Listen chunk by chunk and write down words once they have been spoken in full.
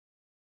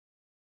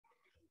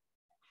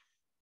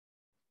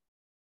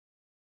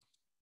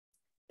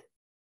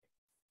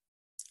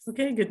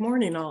Okay, good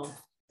morning all.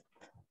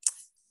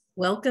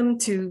 Welcome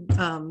to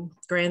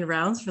Grand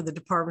Rounds for the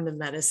Department of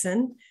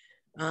Medicine.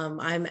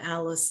 I'm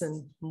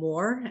Allison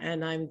Moore,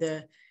 and I'm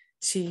the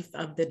Chief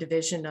of the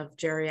Division of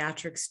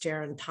Geriatrics,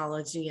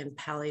 Gerontology, and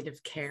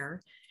Palliative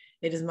Care.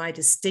 It is my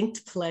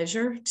distinct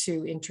pleasure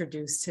to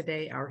introduce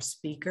today our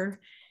speaker,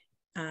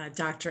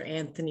 Dr.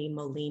 Anthony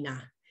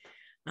Molina.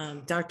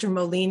 Dr.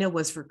 Molina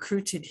was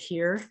recruited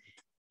here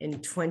in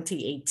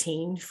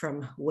 2018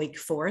 from Wake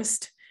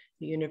Forest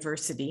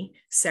University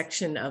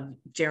section of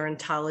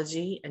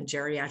Gerontology and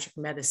Geriatric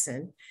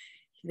Medicine.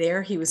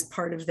 There, he was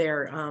part of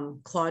their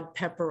Claude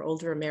Pepper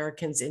Older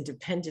Americans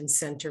Independence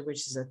Center,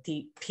 which is a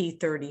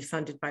P.30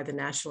 funded by the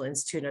National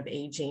Institute of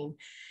Aging.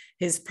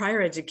 His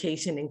prior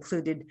education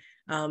included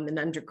an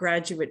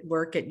undergraduate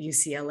work at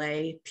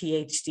UCLA,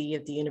 Ph.D.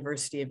 at the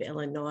University of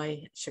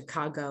Illinois,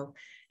 Chicago,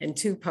 and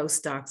 2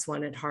 postdocs,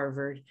 one at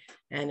Harvard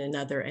and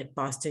another at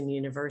Boston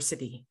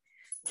University.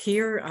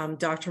 Here,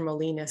 Dr.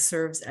 Molina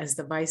serves as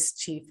the Vice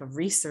Chief of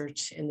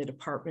Research in the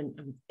department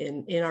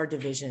in our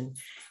division.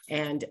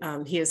 And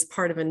he is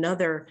part of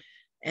another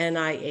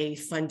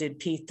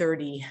NIA-funded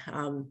P30,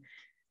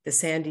 the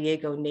San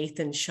Diego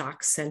Nathan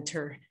Schoch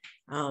Center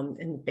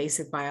in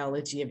Basic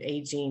Biology of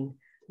Aging,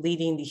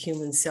 leading the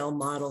Human Cell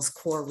Models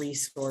core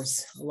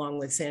resource, along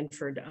with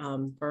Sanford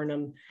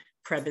Burnham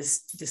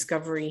Prebys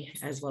Discovery,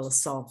 as well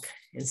as Salk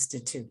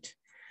Institute.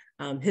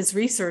 His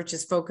research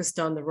is focused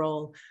on the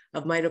role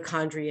of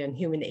mitochondria in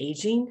human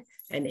aging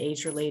and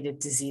age-related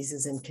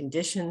diseases and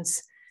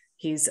conditions.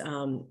 He's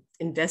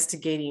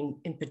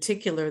investigating, in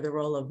particular, the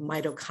role of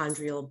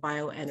mitochondrial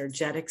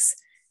bioenergetics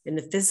in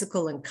the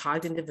physical and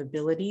cognitive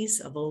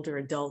abilities of older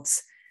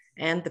adults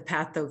and the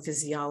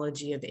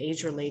pathophysiology of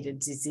age-related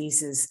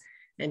diseases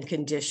and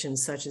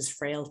conditions such as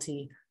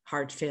frailty,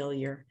 heart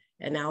failure,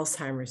 and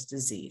Alzheimer's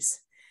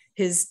disease.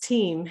 His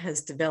team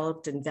has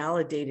developed and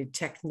validated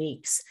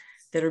techniques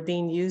that are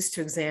being used to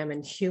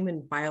examine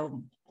human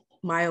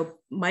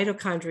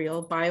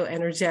mitochondrial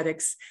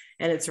bioenergetics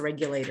and its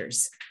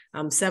regulators.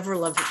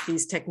 Several of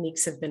these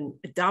techniques have been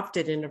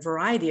adopted in a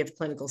variety of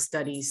clinical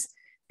studies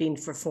being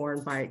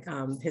performed by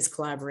his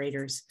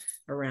collaborators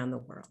around the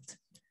world.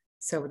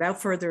 So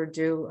without further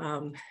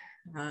ado,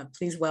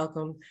 please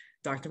welcome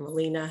Dr.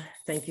 Molina.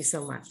 Thank you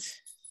so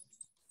much.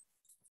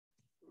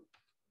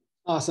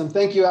 Awesome,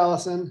 thank you,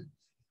 Allison.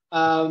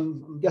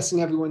 I'm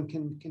guessing everyone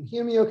can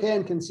hear me okay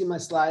and can see my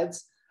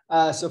slides.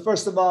 So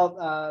first of all,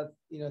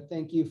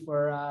 thank you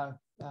for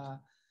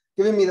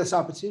giving me this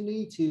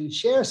opportunity to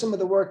share some of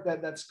the work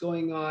that's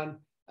going on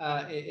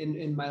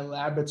in my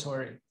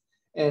laboratory.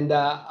 And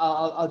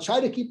I'll try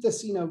to keep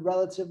this,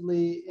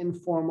 relatively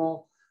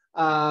informal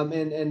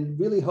and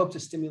really hope to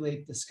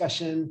stimulate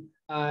discussion.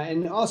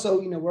 And also,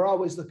 we're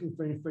always looking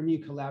for new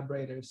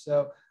collaborators.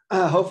 So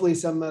hopefully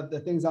some of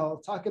the things I'll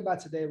talk about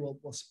today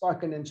will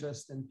spark an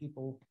interest, and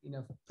people,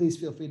 please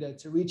feel free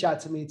to reach out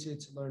to me to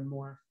learn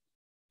more.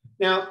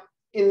 Now,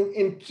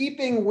 in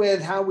keeping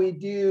with how we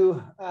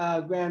do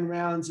grand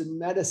rounds in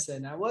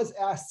medicine, I was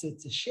asked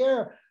to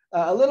share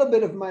a little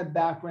bit of my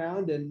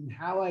background and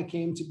how I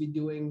came to be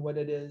doing what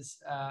it is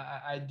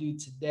I do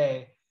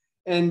today.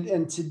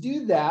 And to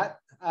do that,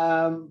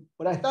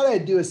 what I thought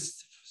I'd do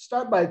is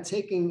start by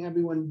taking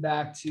everyone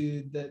back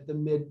to the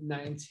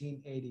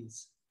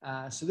mid-1980s.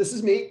 So this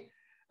is me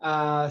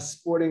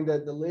sporting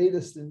the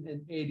latest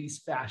in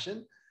 80s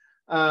fashion.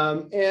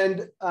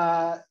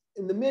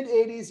 In the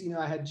mid-80s,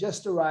 I had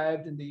just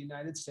arrived in the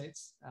United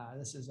States.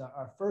 This is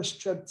our first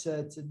trip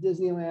to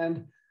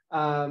Disneyland.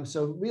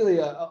 So really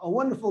a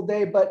wonderful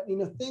day, but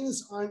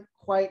things aren't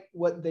quite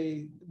what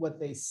they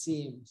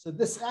seem. So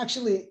this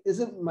actually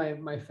isn't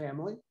my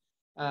family.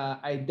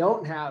 I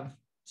don't have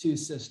 2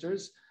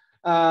 sisters,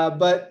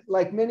 but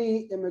like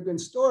many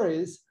immigrant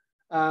stories,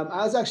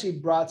 I was actually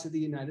brought to the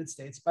United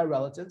States by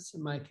relatives,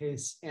 in my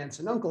case, aunts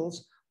and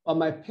uncles, while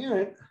my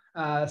parent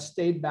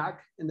stayed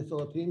back in the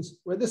Philippines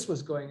where this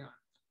was going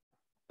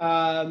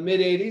on.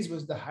 Mid-80s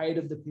was the height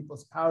of the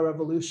People's Power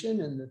Revolution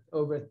and the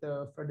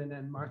overthrow of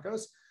Ferdinand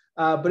Marcos.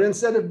 But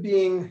instead of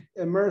being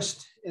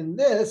immersed in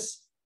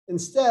this,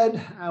 instead,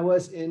 I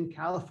was in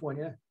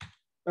California,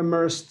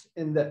 immersed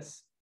in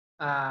this.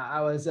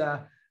 I was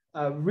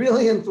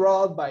really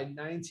enthralled by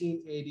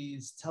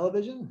 1980s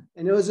television.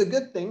 And it was a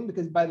good thing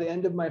because by the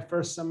end of my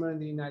first summer in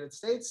the United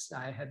States,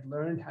 I had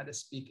learned how to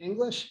speak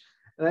English.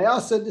 And I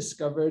also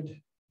discovered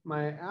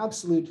my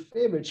absolute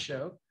favorite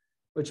show,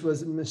 which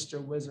was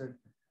Mr. Wizard.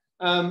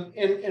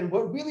 And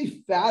what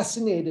really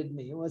fascinated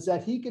me was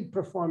that he could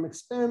perform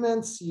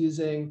experiments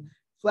using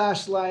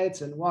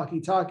flashlights and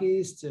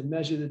walkie-talkies to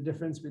measure the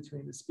difference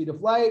between the speed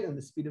of light and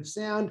the speed of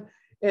sound.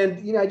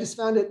 And I just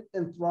found it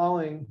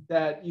enthralling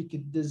that you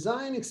could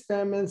design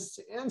experiments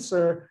to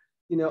answer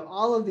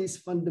all of these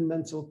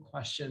fundamental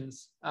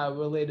questions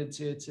related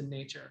to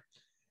nature.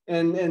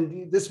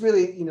 And this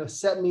really,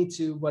 set me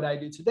to what I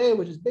do today,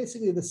 which is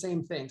basically the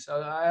same thing.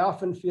 So I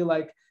often feel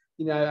like,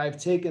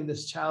 I've taken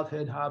this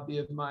childhood hobby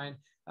of mine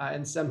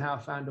and somehow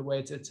found a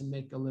way to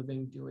make a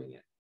living doing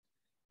it.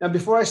 Now,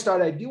 before I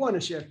start, I do want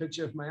to share a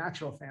picture of my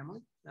actual family.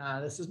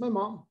 This is my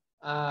mom.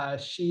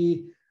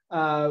 She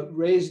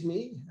raised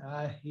me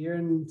here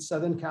in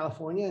Southern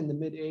California in the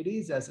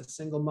mid-'80s as a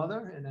single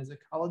mother and as a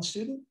college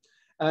student,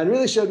 and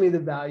really showed me the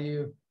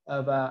value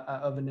of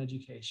an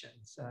education.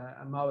 So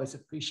I'm always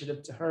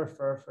appreciative to her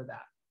for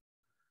that.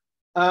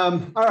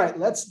 All right,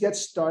 let's get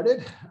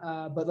started,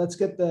 but let's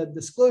get the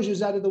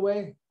disclosures out of the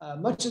way.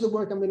 Much of the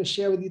work I'm going to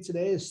share with you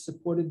today is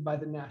supported by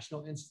the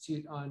National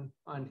Institute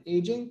on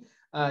Aging.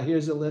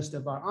 Here's a list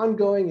of our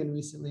ongoing and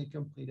recently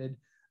completed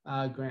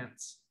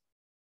grants.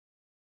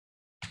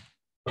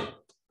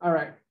 All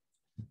right,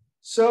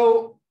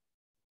 so,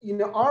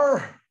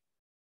 our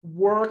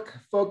work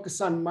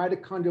focused on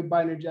mitochondrial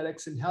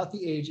bioenergetics and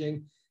healthy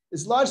aging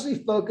is largely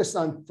focused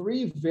on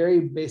three very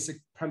basic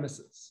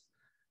premises.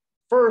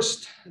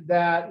 First,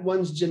 that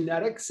one's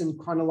genetics and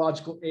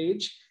chronological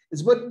age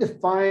is what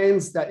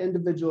defines that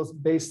individual's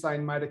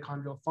baseline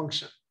mitochondrial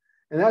function.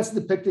 And that's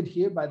depicted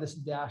here by this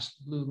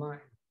dashed blue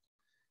line.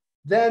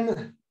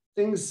 Then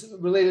things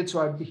related to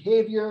our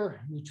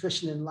behavior,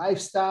 nutrition and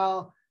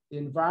lifestyle, the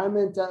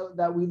environment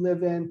that we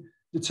live in,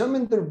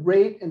 determine the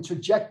rate and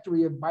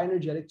trajectory of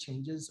bioenergetic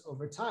changes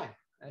over time,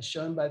 as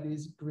shown by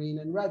these green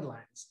and red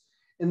lines.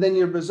 And then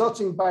your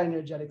resulting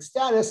bioenergetic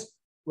status,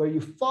 where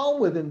you fall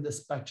within the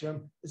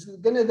spectrum, is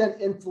going to then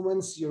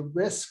influence your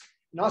risk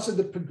and also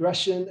the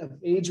progression of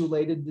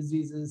age-related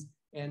diseases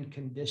and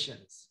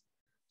conditions.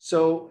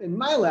 So in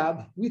my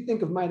lab, we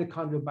think of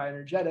mitochondrial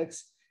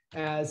bioenergetics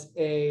as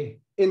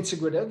an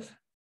integrative,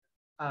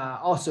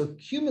 also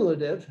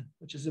cumulative,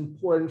 which is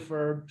important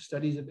for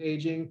studies of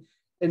aging,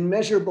 and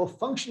measurable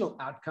functional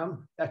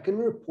outcome that can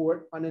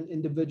report on an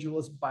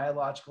individual's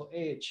biological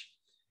age.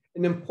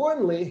 And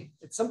importantly,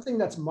 it's something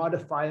that's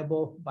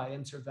modifiable by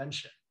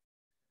intervention.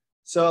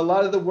 So a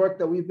lot of the work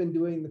that we've been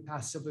doing the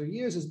past several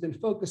years has been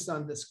focused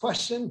on this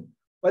question,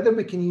 whether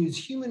we can use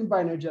human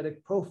bioenergetic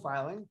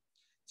profiling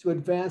to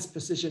advance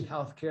precision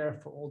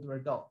healthcare for older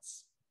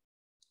adults.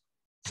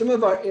 Some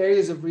of our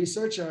areas of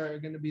research are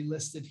going to be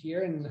listed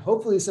here, and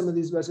hopefully some of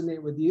these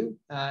resonate with you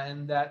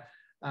and that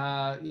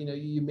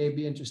you may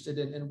be interested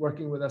in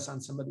working with us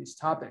on some of these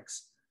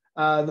topics.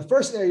 The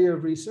first area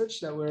of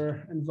research that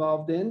we're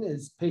involved in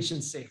is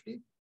patient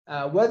safety,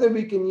 whether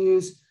we can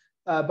use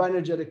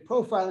bioenergetic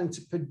profiling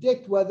to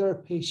predict whether a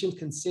patient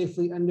can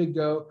safely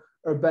undergo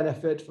or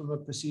benefit from a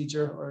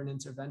procedure or an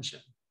intervention.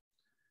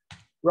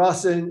 We're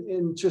also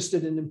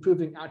interested in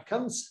improving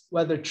outcomes,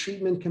 whether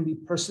treatment can be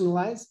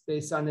personalized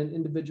based on an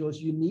individual's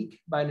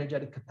unique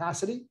bioenergetic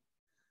capacity.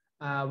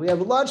 We have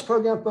a large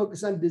program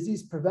focused on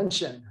disease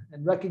prevention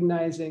and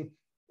recognizing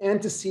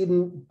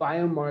antecedent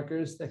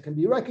biomarkers that can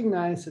be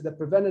recognized so that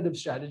preventative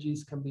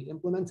strategies can be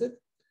implemented.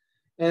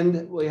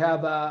 And we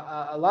have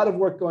a lot of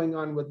work going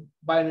on with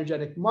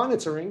bioenergetic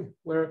monitoring,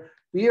 where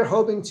we are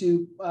hoping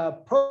to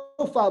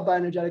profile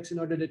bioenergetics in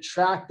order to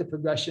track the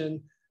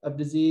progression of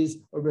disease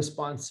or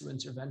response to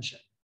intervention.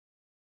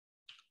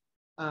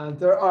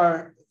 There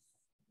are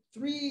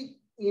three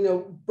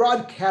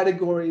broad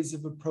categories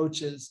of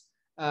approaches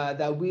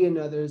that we and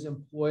others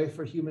employ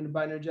for human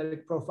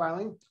bioenergetic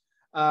profiling.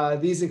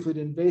 These include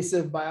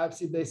invasive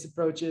biopsy-based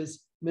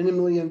approaches,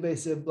 minimally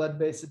invasive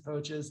blood-based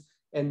approaches,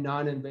 and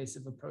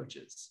non-invasive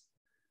approaches.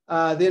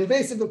 The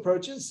invasive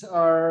approaches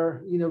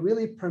are,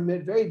 really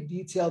permit very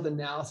detailed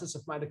analysis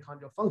of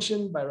mitochondrial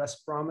function by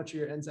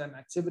respirometry or enzyme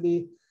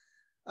activity.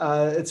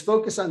 It's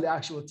focused on the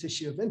actual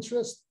tissue of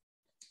interest.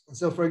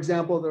 So for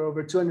example, there are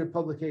over 200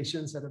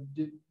 publications that have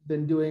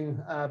been doing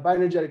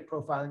bioenergetic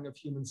profiling of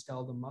human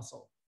skeletal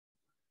muscle.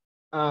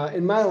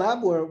 In my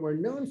lab, we're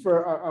known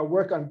for our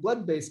work on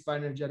blood-based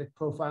bioenergetic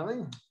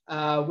profiling,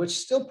 which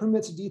still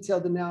permits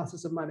detailed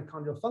analysis of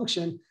mitochondrial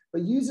function,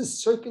 but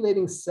uses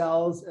circulating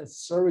cells as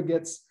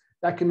surrogates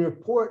that can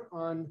report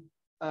on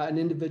an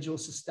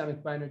individual's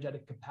systemic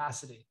bioenergetic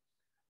capacity.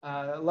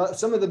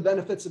 Some of the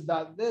benefits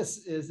about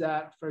this is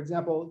that, for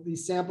example,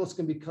 these samples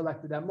can be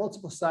collected at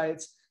multiple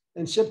sites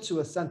and shipped to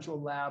a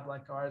central lab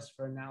like ours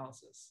for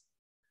analysis.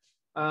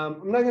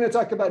 I'm not going to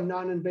talk about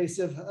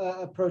non-invasive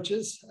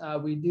approaches.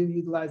 We do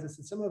utilize this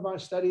in some of our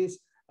studies,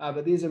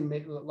 but these are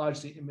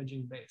largely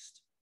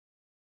imaging-based.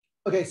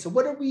 Okay, so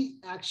what are we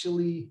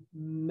actually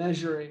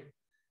measuring?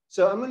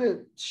 So I'm going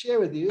to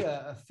share with you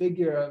a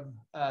figure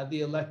of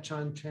the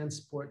electron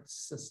transport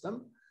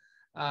system.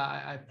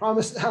 I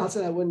promised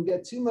Allison I wouldn't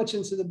get too much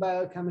into the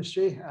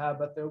biochemistry,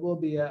 but there will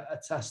be a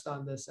test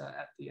on this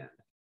at the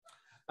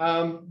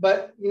end.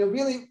 But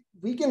really,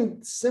 we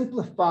can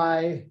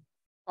simplify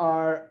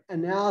our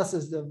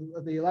analysis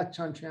of the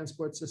electron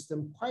transport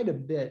system quite a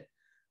bit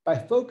by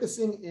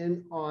focusing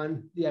in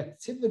on the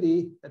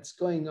activity that's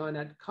going on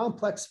at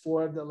complex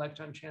 4 of the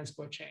electron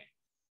transport chain.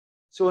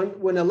 So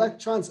when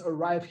electrons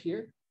arrive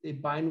here, they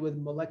bind with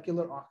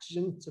molecular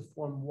oxygen to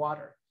form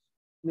water.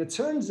 And it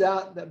turns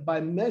out that by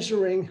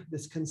measuring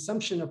this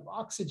consumption of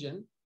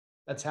oxygen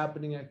that's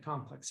happening at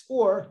complex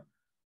 4,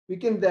 we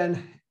can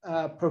then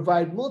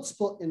provide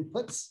multiple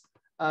inputs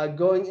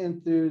going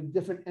in through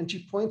different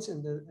entry points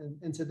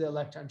into the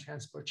electron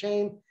transport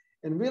chain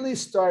and really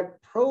start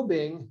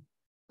probing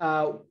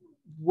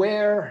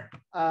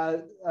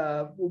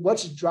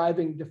what's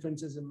driving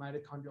differences in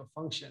mitochondrial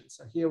function.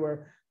 So here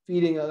we're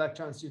feeding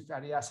electrons through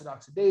fatty acid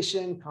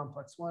oxidation,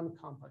 complex 1,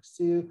 complex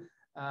 2,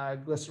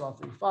 glycerol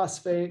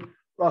 3-phosphate.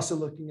 We're also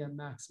looking at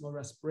maximal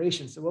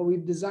respiration. So what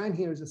we've designed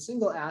here is a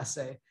single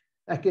assay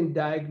that can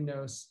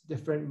diagnose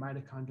different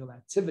mitochondrial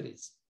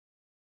activities.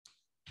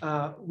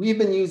 We've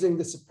been using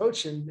this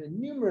approach in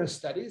numerous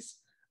studies,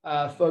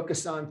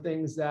 focused on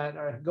things that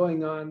are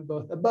going on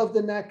both above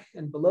the neck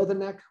and below the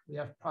neck. We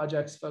have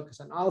projects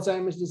focused on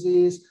Alzheimer's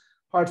disease,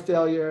 heart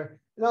failure,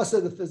 and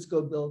also the physical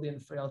ability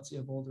and frailty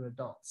of older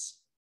adults.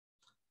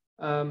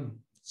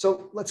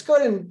 So let's go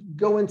ahead and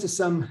go into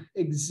some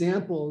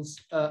examples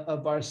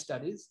of our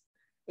studies.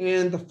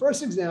 And the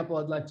first example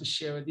I'd like to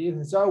share with you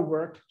is our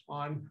work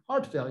on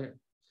heart failure.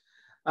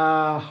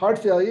 Heart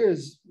failure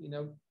is,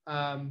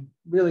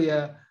 really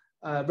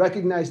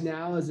recognized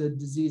now as a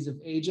disease of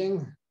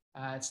aging.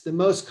 It's the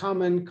most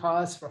common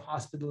cause for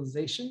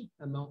hospitalization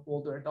among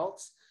older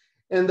adults.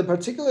 And the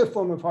particular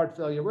form of heart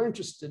failure we're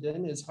interested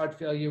in is heart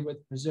failure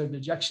with preserved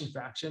ejection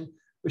fraction,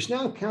 which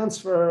now accounts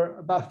for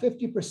about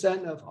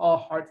 50% of all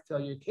heart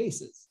failure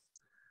cases.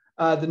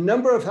 The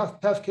number of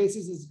HFpEF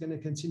cases is going to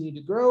continue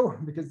to grow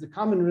because the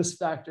common risk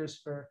factors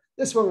for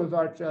this form of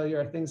heart failure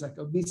are things like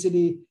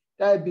obesity,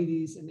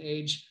 diabetes, and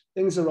age.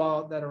 Things that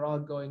are all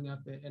going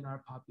up in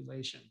our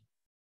population.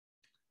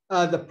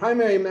 The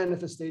primary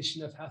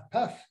manifestation of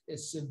HFpEF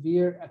is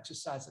severe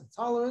exercise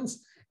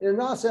intolerance, and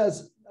it also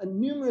has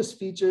numerous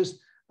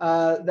features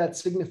that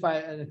signify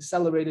an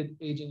accelerated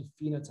aging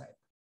phenotype.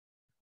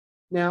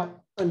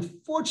 Now,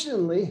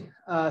 unfortunately,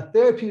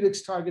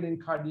 therapeutics targeting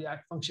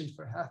cardiac function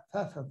for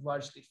HFpEF have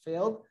largely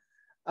failed.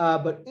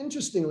 But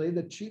interestingly,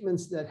 the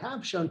treatments that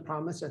have shown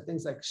promise are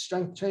things like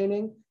strength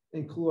training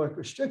and caloric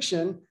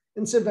restriction,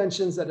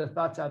 interventions that are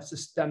thought to have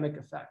systemic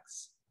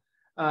effects.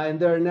 And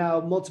there are now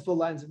multiple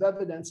lines of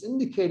evidence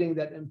indicating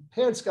that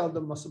impaired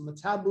skeletal muscle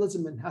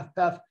metabolism in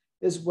HFpEF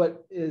is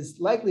what is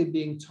likely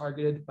being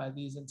targeted by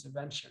these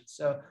interventions.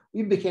 So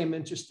we became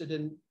interested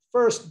in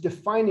first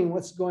defining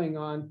what's going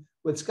on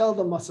with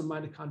skeletal muscle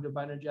mitochondrial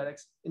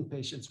bioenergetics in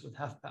patients with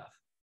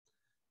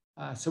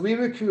HFpEF. So we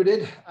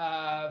recruited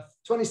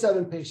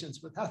 27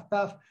 patients with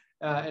HFpEF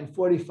and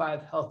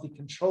 45 healthy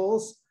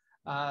controls.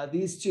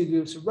 These two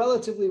groups are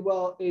relatively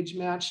well age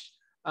matched,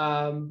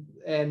 and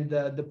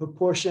the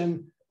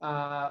proportion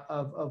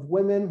of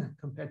women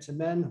compared to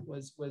men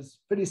was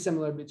pretty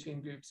similar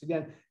between groups.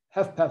 Again,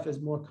 HFpEF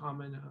is more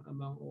common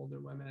among older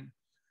women.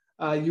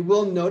 You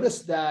will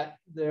notice that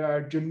there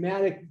are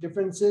dramatic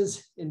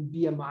differences in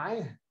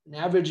BMI, an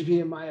average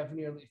BMI of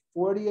nearly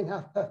 40 in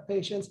HFpEF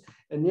patients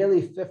and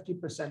nearly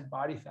 50%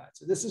 body fat.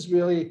 So this is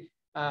really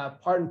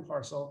part and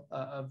parcel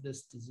of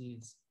this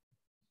disease.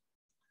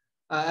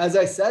 As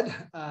I said,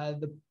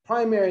 the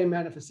primary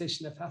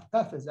manifestation of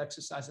HFpEF is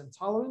exercise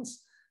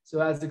intolerance. So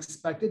as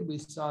expected, we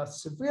saw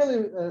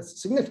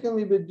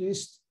significantly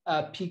reduced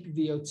peak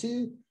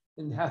VO2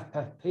 in the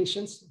HFpEF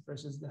patients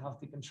versus the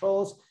healthy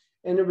controls,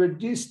 and a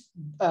reduced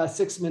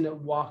 6-minute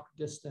walk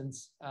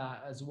distance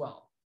as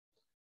well.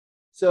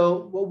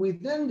 So what we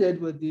then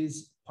did with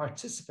these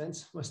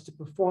participants was to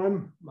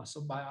perform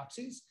muscle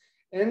biopsies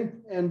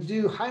and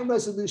do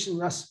high-resolution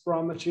rest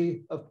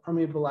spirometry of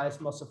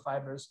permeabilized muscle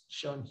fibers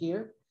shown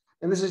here.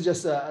 And this is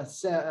just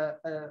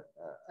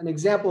an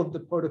example of the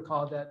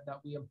protocol that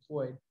we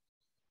employed.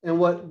 And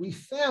what we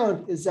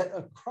found is that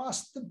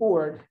across the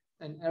board,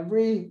 and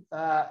every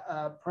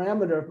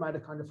parameter of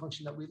mitochondrial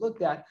function that we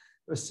looked at,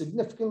 there was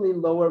significantly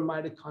lower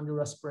mitochondrial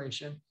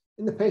respiration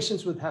in the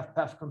patients with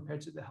HFpEF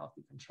compared to the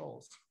healthy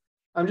controls.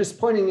 I'm just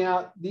pointing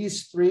out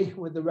these three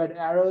with the red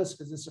arrows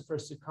because this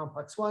refers to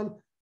complex 1,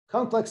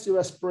 complex 2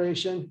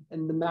 respiration,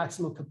 and the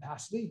maximal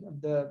capacity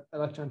of the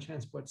electron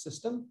transport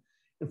system.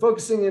 And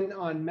focusing in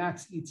on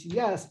max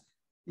ETS,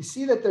 you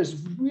see that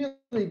there's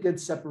really good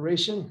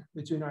separation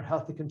between our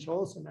healthy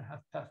controls and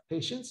our HFpEF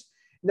patients.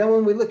 Now,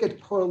 when we look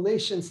at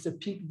correlations to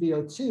peak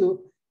VO2,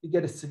 you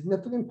get a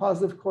significant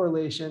positive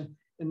correlation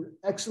and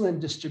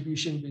excellent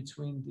distribution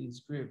between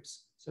these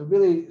groups. So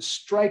really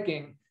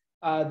striking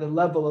the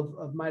level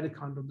of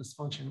mitochondrial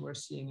dysfunction we're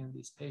seeing in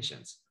these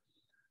patients.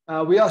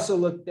 We also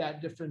looked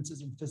at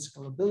differences in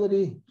physical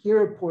ability, here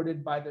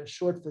reported by the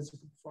short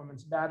physical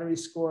performance battery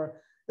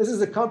score. This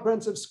is a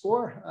comprehensive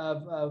score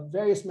of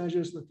various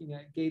measures looking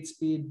at gait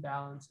speed,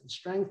 balance, and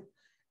strength.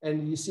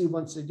 And you see,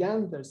 once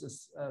again, there's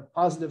this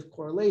positive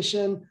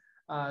correlation,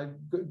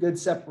 good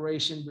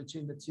separation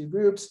between the two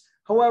groups.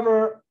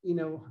 However,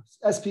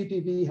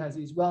 SPPV has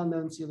these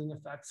well-known ceiling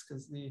effects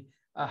because the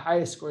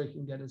highest score you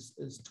can get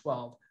is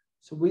 12.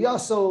 So we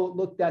also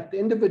looked at the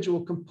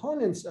individual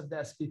components of the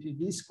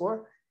SPPV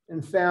score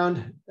and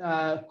found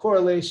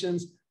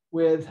correlations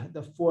with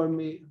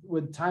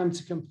with time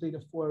to complete a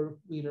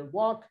 4-meter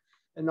walk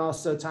and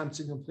also time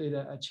to complete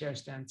a chair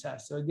stand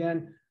test. So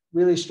again,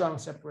 really strong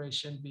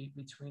separation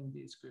between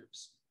these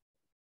groups.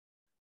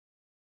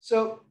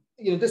 So,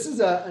 this is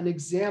an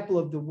example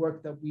of the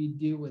work that we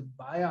do with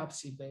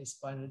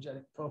biopsy-based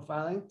bioenergetic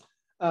profiling.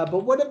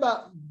 But what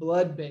about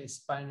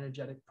blood-based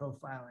bioenergetic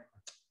profiling?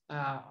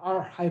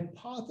 Our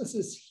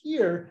hypothesis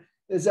here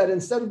is that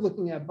instead of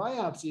looking at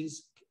biopsies,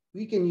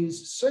 we can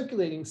use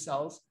circulating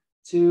cells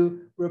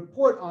to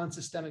report on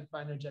systemic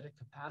bioenergetic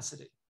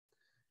capacity.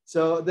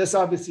 So this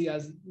obviously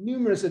has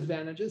numerous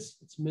advantages.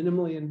 It's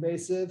minimally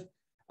invasive.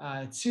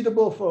 It's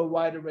suitable for a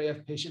wide array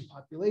of patient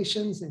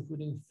populations,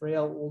 including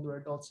frail older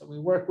adults that we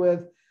work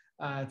with.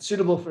 It's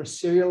suitable for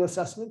serial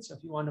assessments,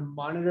 if you want to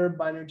monitor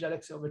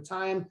bioenergetics over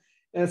time.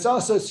 And it's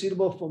also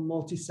suitable for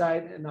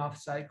multi-site and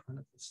off-site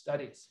clinical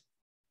studies.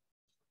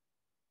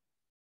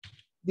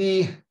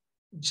 The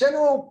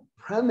general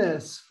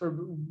premise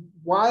for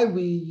why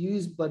we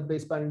use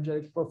blood-based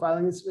bioenergetic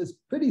profiling is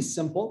pretty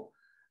simple.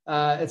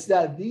 It's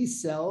that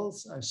these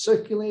cells are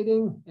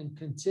circulating and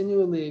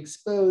continually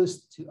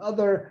exposed to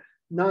other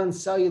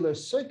non-cellular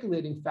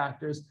circulating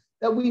factors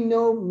that we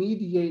know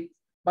mediate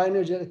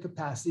bioenergetic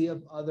capacity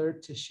of other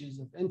tissues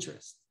of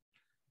interest.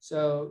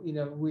 So,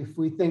 if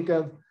we think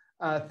of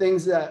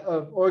organs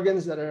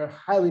that are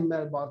highly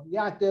metabolically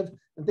active,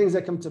 and things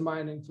that come to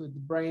mind include the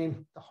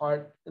brain, the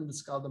heart, and the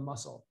skeletal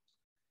muscle.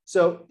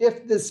 So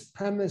if this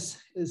premise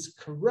is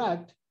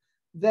correct,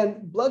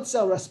 then blood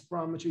cell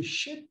respirometry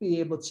should be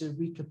able to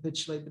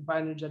recapitulate the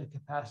bioenergetic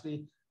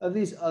capacity of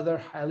these other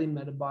highly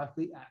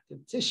metabolically active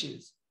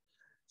tissues.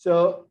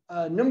 So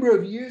a number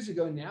of years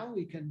ago now,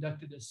 we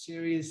conducted a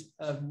series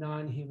of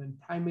non-human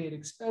primate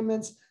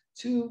experiments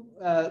to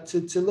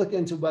look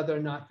into whether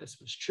or not this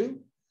was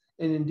true.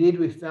 And indeed,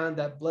 we found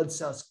that blood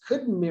cells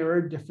could mirror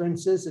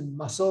differences in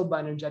muscle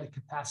bioenergetic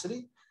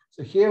capacity.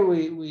 So here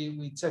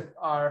we took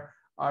our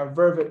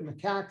vervet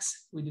macaques.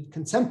 We did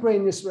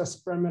contemporaneous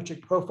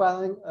respirometric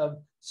profiling of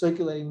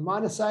circulating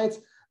monocytes,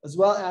 as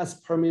well as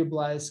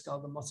permeabilized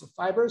skeletal muscle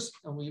fibers.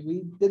 And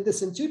we did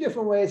this in two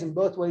different ways. In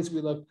both ways,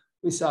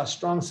 we saw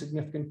strong,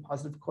 significant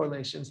positive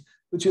correlations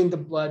between the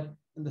blood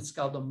and the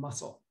skeletal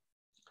muscle.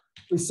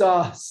 We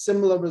saw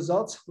similar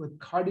results with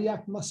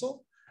cardiac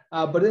muscle.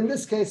 But in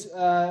this case,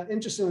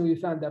 interestingly, we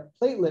found that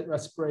platelet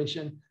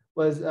respiration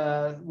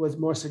was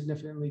more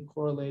significantly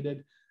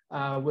correlated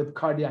with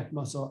cardiac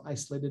muscle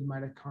isolated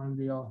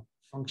mitochondrial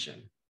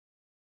function.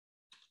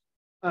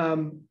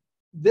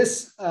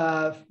 These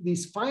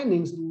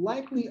findings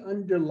likely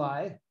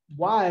underlie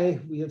why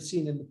we have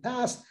seen in the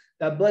past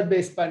that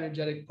blood-based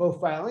bioenergetic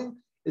profiling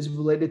is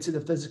related to the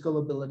physical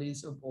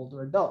abilities of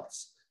older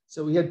adults.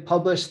 So we had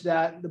published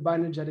that the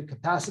bioenergetic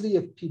capacity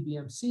of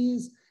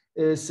PBMCs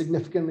is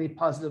significantly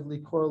positively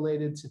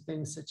correlated to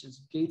things such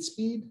as gait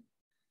speed,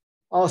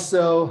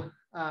 also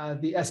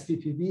the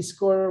SPPV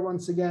score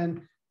once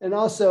again, and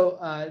also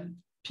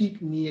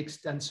peak knee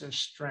extensor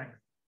strength.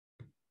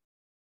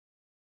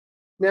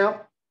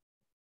 Now,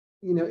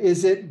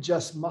 is it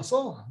just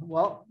muscle?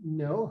 Well,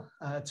 no.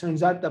 It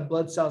turns out that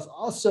blood cells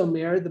also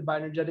mirror the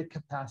bioenergetic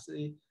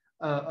capacity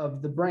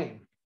of the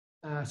brain.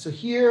 So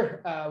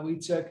here we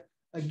took,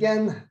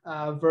 again,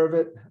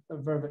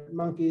 vervet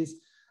monkeys.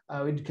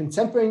 We did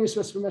contemporaneous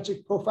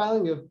respirometric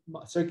profiling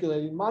of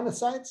circulating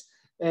monocytes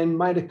and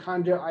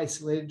mitochondria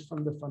isolated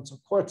from the frontal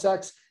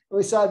cortex. And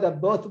we saw that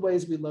both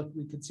ways we looked,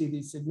 we could see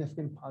these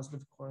significant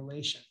positive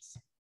correlations.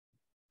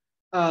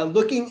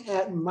 Looking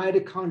at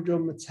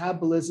mitochondrial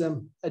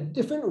metabolism a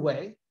different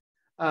way,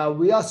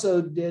 we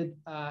also did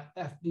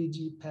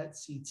FDG PET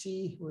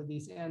CT with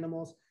these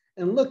animals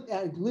and looked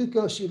at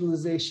glucose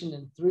utilization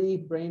in 3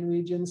 brain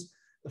regions: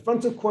 the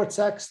frontal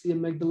cortex, the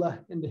amygdala,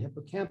 and the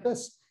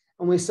hippocampus.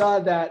 And we saw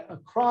that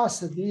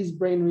across these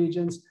brain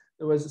regions,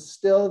 there was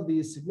still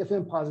these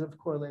significant positive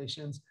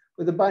correlations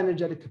with the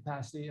bioenergetic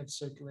capacity of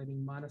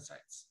circulating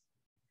monocytes.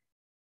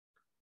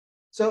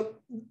 So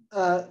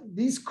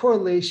these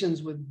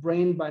correlations with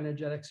brain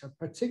bioenergetics are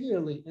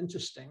particularly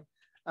interesting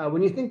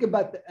when you think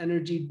about the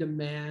energy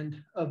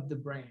demand of the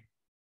brain.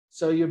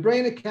 So your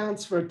brain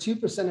accounts for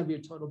 2% of your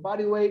total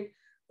body weight,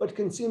 but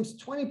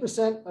consumes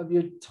 20% of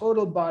your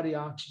total body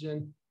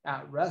oxygen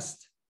at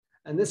rest.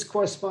 And this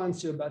corresponds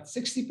to about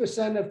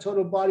 60% of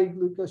total body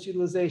glucose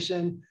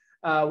utilization,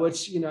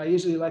 which I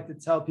usually like to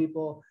tell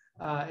people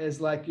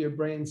is like your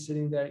brain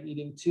sitting there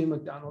eating 2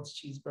 McDonald's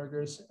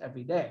cheeseburgers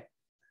every day.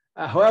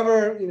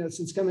 However,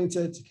 since coming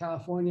to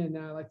California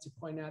now, I like to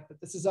point out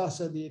that this is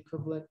also the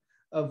equivalent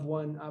of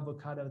 1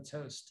 avocado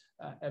toast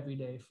every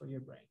day for your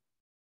brain.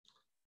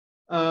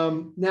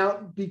 Now,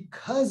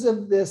 because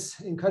of this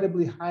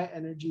incredibly high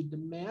energy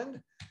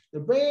demand, the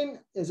brain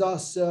is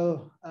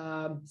also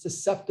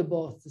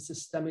susceptible to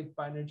systemic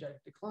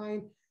bioenergetic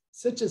decline,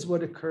 such as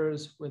what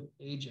occurs with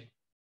aging.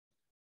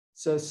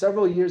 So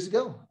several years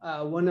ago,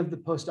 one of the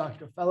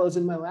postdoctoral fellows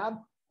in my lab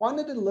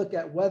wanted to look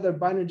at whether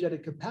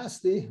bioenergetic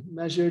capacity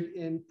measured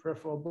in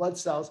peripheral blood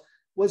cells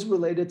was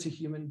related to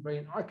human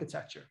brain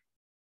architecture.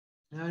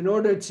 Now, in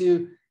order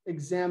to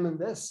examine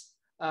this,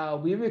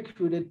 we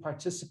recruited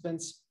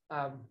participants.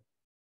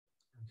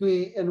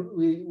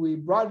 We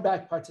brought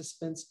back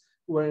participants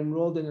who were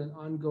enrolled in an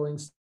ongoing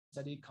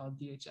study called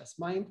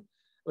DHS-MIND,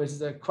 which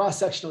is a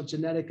cross-sectional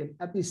genetic and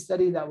epi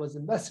study that was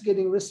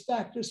investigating risk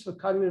factors for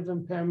cognitive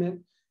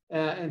impairment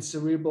and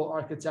cerebral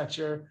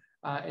architecture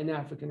in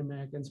African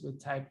Americans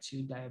with type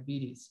 2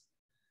 diabetes.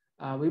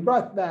 We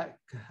brought back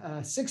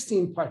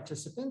 16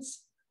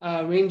 participants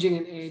ranging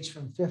in age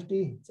from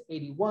 50 to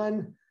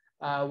 81,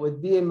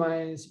 with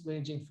BMIs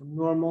ranging from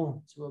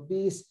normal to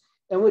obese,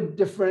 and with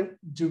different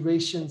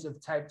durations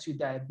of type 2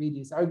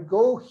 diabetes. Our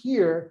goal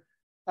here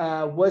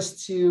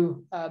was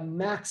to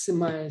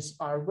maximize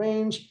our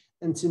range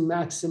and to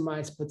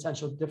maximize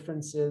potential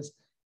differences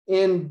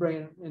in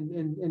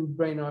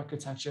brain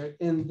architecture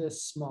in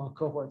this small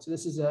cohort. So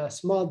this is a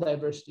small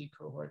diversity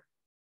cohort.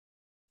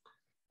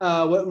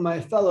 What my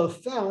fellow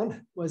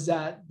found was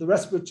that the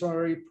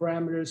respiratory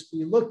parameters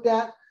we looked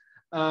at,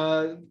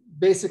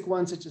 basic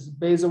ones such as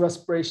basal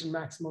respiration,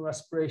 maximal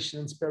respiration,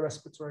 and spare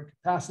respiratory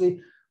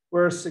capacity,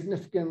 were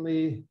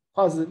significantly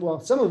positive. Well,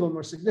 some of them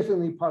were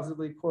significantly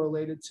positively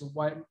correlated to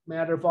white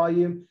matter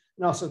volume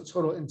and also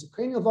total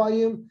intracranial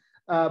volume.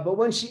 But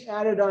when she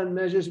added on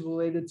measures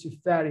related to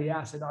fatty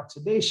acid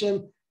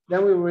oxidation,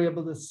 then we were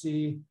able to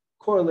see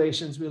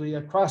correlations really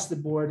across the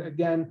board,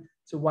 again,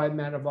 to white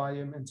matter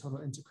volume and total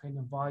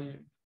intracranial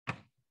volume.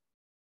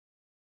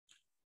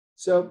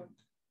 So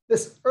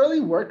this early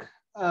work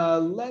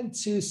led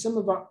to some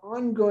of our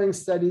ongoing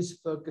studies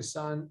focused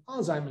on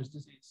Alzheimer's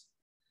disease.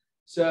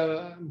 So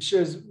I'm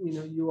sure, as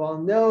you all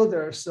know,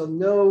 there are still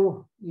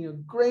no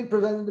great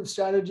preventative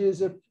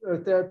strategies or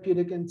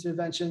therapeutic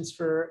interventions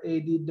for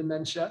AD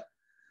dementia.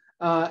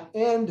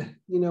 And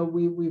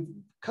we've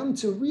come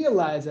to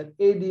realize that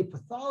AD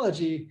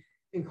pathology,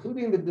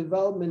 including the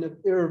development of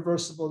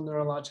irreversible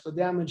neurological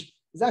damage,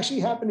 is actually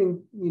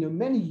happening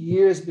many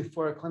years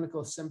before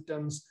clinical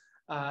symptoms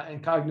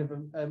and cognitive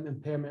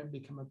impairment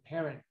become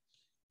apparent.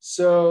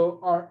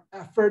 So our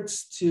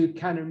efforts to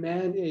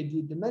countermand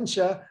AD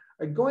dementia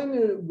are going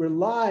to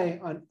rely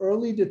on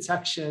early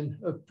detection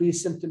of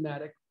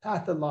pre-symptomatic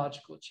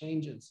pathological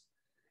changes.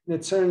 And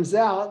it turns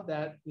out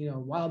that a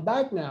while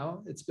back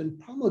now, it's been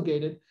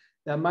promulgated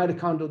that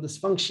mitochondrial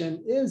dysfunction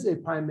is a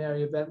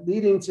primary event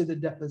leading to the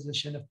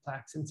deposition of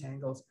plaques and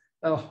tangles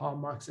that are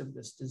hallmarks of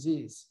this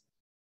disease.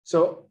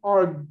 So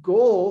our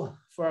goal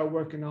for our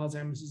work in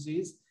Alzheimer's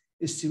disease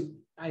is to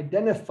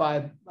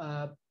identify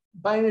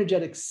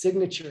bioenergetic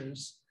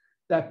signatures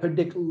that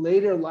predict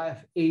later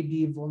life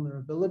AD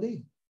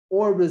vulnerability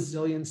or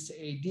resilience to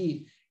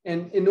AD.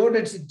 And in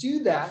order to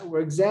do that, we're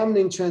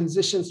examining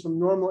transitions from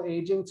normal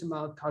aging to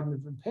mild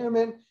cognitive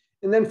impairment,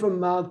 and then from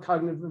mild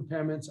cognitive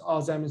impairment to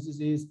Alzheimer's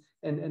disease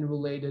and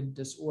related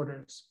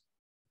disorders.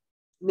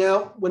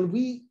 Now, when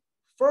we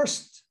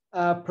first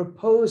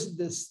proposed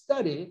this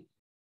study,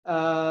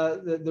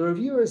 the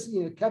reviewers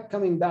kept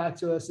coming back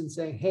to us and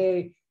saying,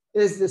 hey,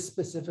 is this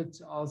specific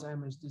to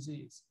Alzheimer's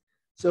disease?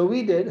 So what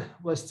we did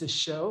was to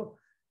show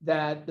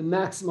that the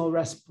maximal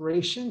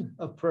respiration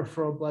of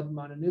peripheral blood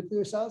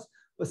mononuclear cells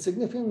was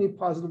significantly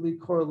positively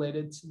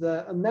correlated to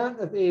the amount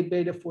of A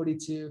beta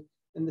 42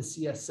 in the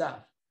CSF.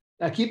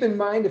 Now, keep in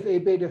mind, if A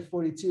beta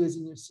 42 is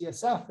in your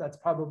CSF, that's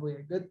probably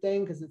a good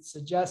thing because it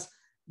suggests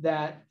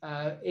that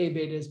A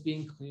beta is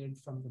being cleared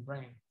from the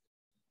brain.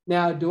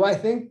 Now, do I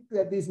think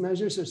that these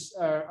measures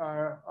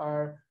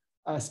are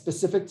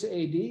specific to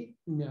AD?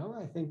 No,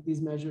 I think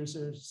these measures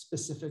are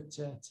specific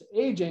to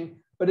aging.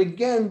 But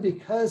again,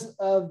 because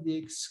of the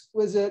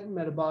exquisite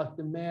metabolic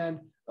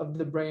demand of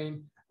the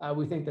brain,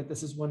 we think that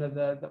this is one of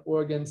the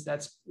organs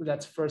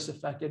that's first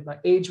affected by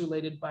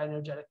age-related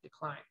bioenergetic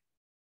decline.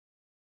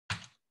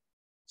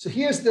 So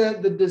here's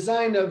the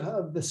design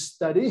of the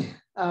study.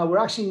 We're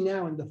actually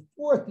now in the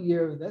 4th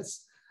year of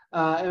this,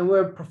 and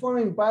we're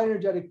performing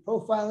bioenergetic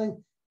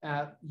profiling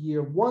at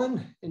year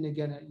 1 and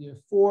again at year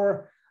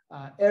 4.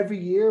 Every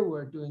year,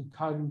 we're doing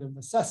cognitive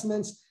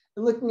assessments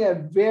and looking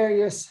at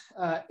various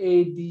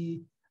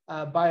AD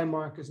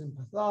biomarkers and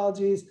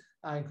pathologies,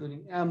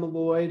 including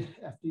amyloid,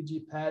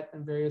 FDG PET,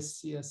 and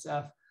various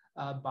CSF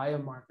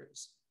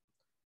biomarkers.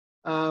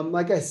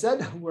 Like I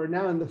said, we're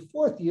now in the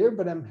 4th year,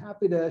 but I'm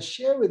happy to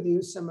share with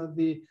you some of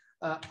the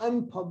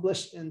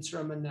unpublished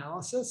interim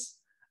analysis.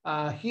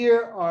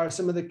 Here are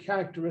some of the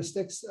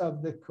characteristics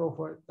of the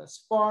cohort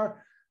thus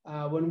far.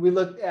 When we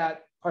looked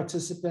at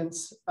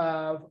participants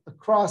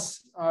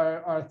across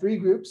our 3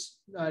 groups,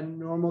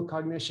 normal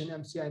cognition,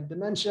 MCI, and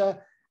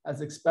dementia.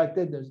 As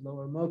expected, there's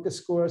lower MoCA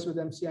scores with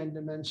MCI and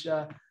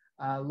dementia,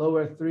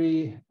 lower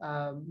 3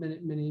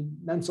 mini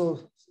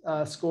mental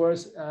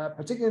scores,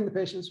 particularly in the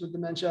patients with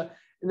dementia.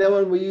 And then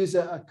when we use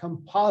a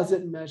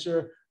composite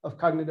measure of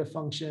cognitive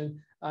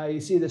function, you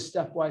see the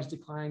stepwise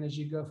decline as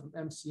you go from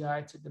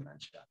MCI to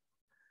dementia.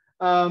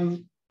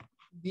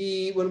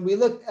 When we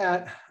looked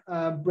at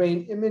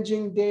brain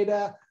imaging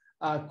data,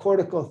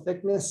 cortical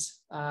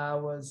thickness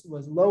was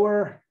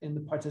lower in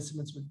the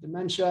participants with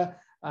dementia,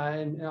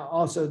 and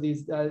also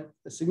these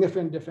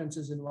significant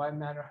differences in white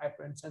matter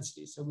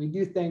hyperintensity. So we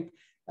do think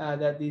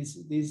that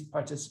these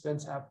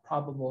participants have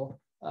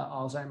probable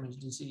Alzheimer's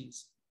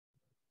disease.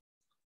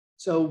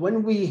 So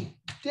when we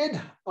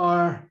did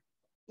our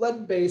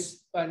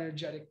blood-based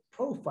bioenergetic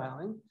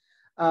profiling,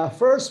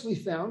 first we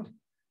found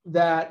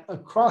that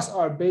across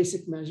our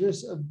basic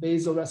measures of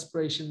basal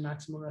respiration,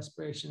 maximal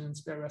respiration, and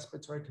spare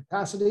respiratory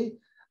capacity,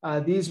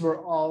 these were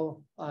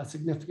all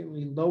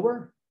significantly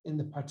lower in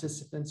the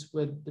participants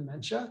with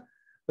dementia.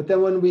 But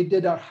then when we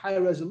did our high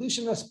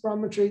resolution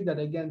respirometry that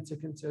again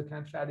took into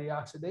account fatty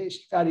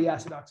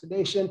acid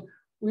oxidation,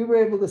 we were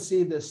able to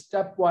see the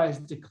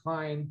stepwise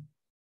decline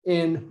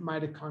in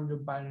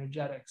mitochondrial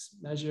bioenergetics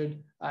measured,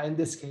 in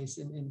this case,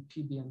 in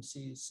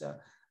PBMCs. So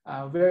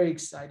very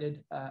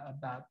excited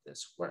about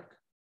this work.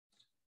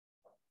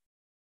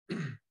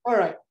 All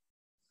right,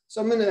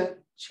 so I'm going to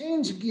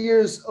change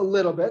gears a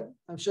little bit.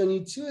 I've shown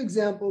you two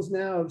examples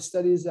now of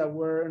studies that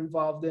we're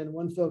involved in,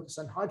 one focus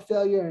on heart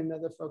failure and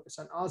another focus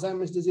on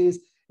Alzheimer's disease.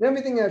 And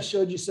everything I've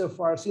showed you so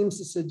far seems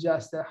to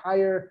suggest that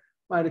higher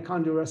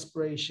mitochondrial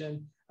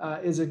respiration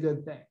is a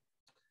good thing.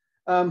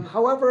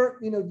 However,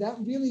 that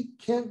really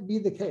can't be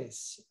the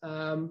case.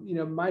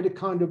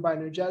 Mitochondrial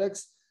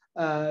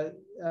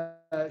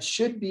bioenergetics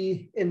should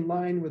be in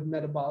line with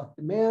metabolic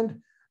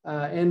demand.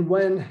 And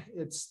when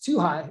it's too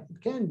high,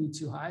 it can be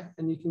too high,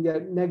 and you can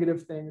get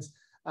negative things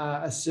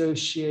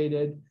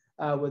associated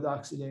with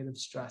oxidative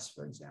stress,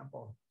 for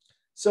example.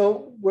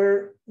 So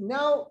we're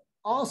now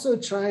also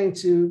trying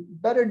to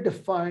better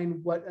define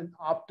what an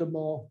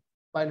optimal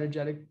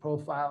bioenergetic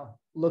profile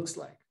looks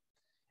like.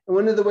 And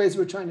one of the ways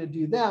we're trying to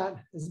do that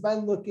is by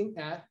looking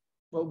at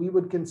what we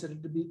would consider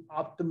to be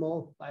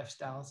optimal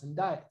lifestyles and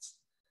diets.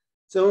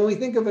 So when we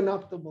think of an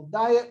optimal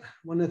diet,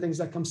 one of the things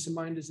that comes to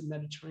mind is a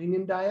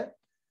Mediterranean diet.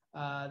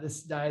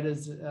 This diet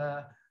is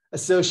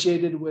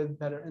associated with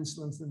better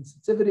insulin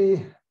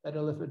sensitivity, better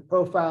lipid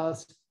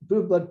profiles,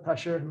 improved blood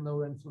pressure, and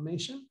lower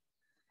inflammation.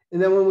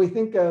 And then when we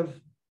think of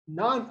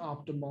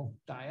non-optimal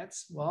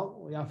diets, well,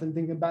 we often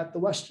think about the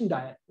Western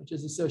diet, which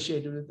is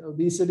associated with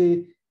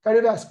obesity,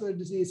 cardiovascular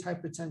disease,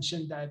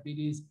 hypertension,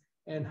 diabetes,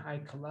 and high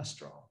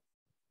cholesterol.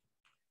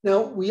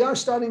 Now, we are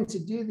starting to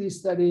do these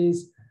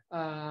studies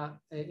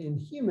in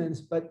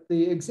humans, but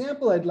the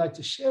example I'd like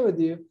to share with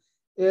you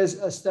is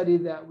a study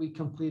that we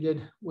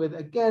completed with,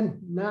 again,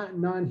 not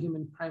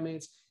non-human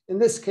primates, in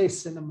this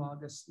case,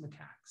 cynomolgus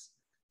macaques.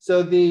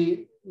 So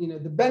the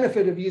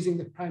benefit of using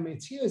the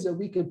primates here is that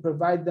we can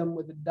provide them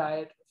with a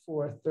diet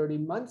for 30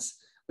 months,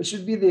 which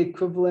would be the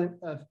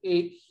equivalent of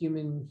 8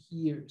 human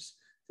years.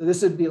 So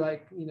this would be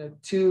like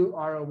 2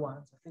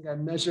 RO1s. I think I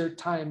measure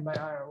time by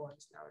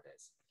RO1s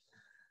nowadays.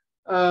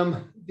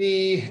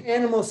 The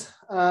animals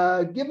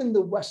given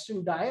the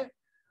Western diet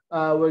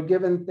were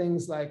given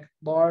things like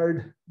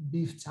lard,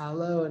 beef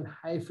tallow, and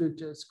high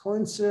fructose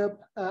corn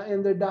syrup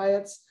in their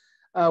diets,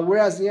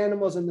 whereas the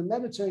animals in the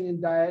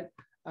Mediterranean diet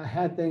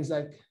had things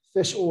like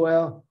fish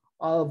oil,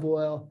 olive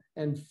oil,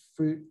 and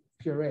fruit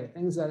puree,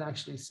 things that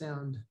actually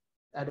sound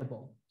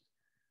edible.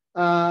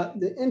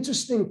 The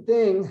interesting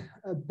thing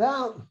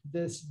about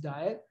this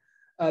diet,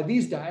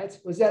 these diets,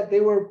 was that they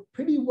were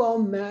pretty well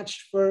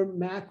matched for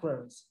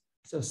macros.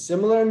 So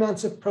similar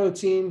amounts of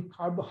protein,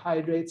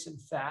 carbohydrates, and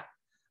fat.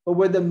 But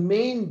where the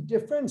main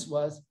difference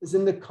is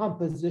in the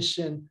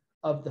composition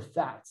of the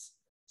fats.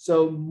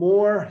 So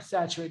more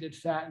saturated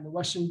fat in the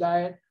Western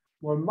diet,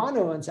 more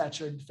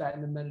monounsaturated fat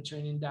in the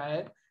Mediterranean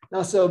diet, and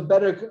also a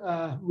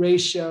better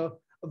ratio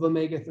of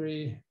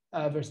omega-3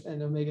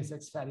 and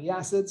omega-6 fatty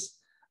acids,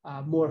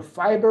 more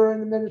fiber in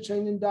the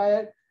Mediterranean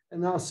diet,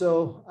 and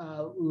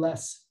also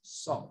less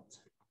salt.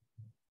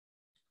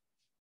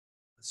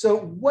 So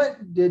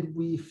what did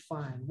we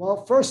find?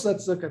 Well, first,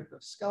 let's look at the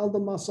skeletal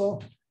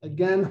muscle.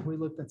 Again, we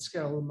looked at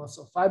skeletal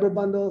muscle fiber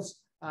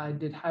bundles. I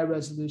did high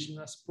resolution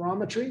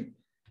respirometry.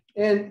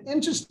 And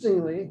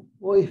interestingly,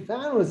 what we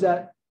found was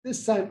that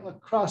this time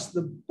across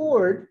the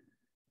board,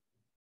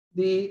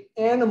 the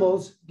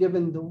animals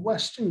given the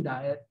Western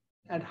diet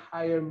had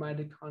higher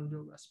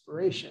mitochondrial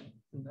respiration,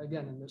 and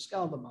again, in their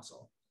skeletal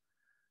muscle.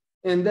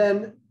 And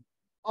then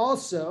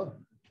also,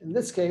 in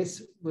this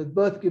case, with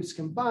both groups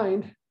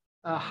combined,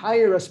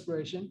 higher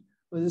respiration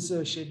was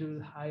associated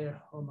with higher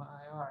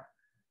HOMA-IR.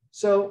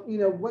 So,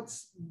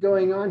 what's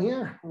going on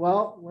here?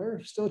 Well,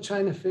 we're still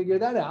trying to figure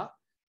that out.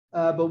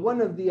 But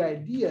one of the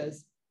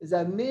ideas is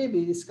that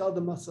maybe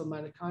skeletal muscle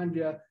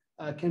mitochondria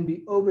can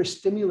be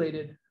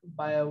overstimulated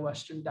by a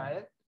Western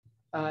diet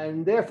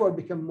and therefore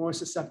become more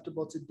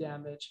susceptible to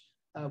damage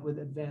with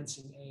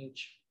advancing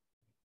age.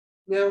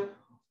 Now,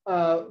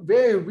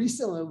 very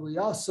recently, we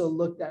also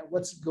looked at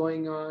what's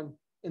going on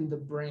in the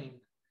brain.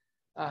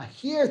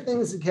 Here,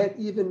 things get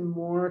even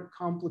more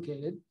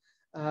complicated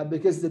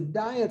because the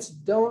diets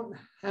don't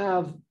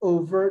have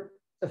overt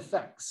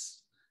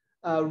effects.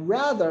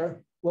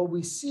 Rather, what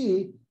we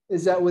see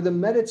is that with a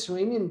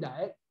Mediterranean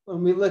diet,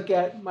 when we look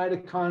at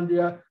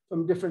mitochondria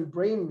from different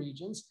brain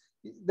regions,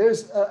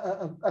 there's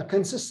a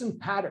consistent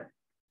pattern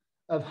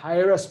of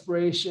higher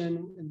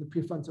respiration in the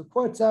prefrontal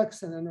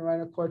cortex and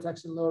entorhinal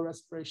cortex and lower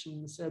respiration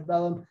in the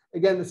cerebellum.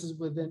 Again, this is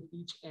within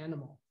each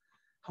animal.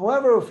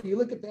 However, if you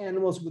look at the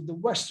animals with the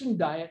Western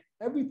diet,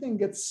 everything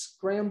gets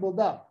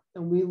scrambled up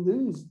and we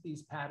lose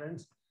these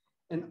patterns.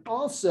 And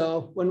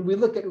also, when we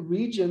look at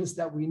regions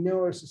that we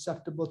know are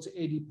susceptible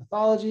to AD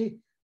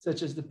pathology,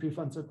 such as the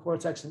prefrontal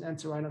cortex and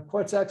entorhinal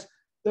cortex,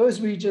 those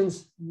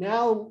regions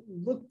now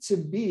look to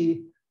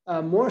be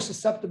more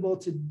susceptible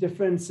to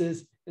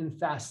differences in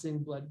fasting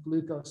blood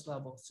glucose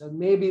levels. So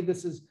maybe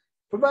this is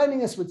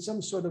providing us with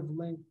some sort of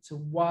link to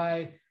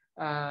why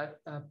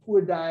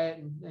poor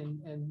diet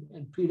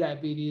and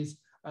prediabetes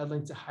are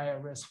linked to higher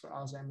risk for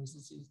Alzheimer's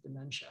disease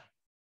dementia.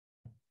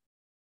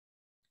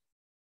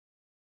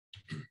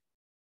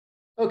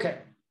 Okay,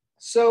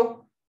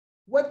 so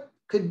what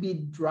could be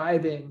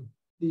driving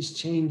these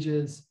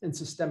changes in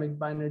systemic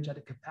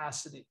bioenergetic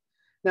capacity?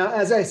 Now,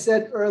 as I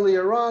said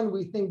earlier on,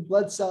 we think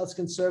blood cells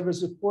can serve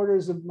as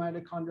reporters of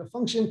mitochondrial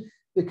function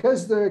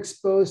because they're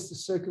exposed to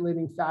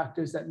circulating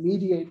factors that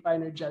mediate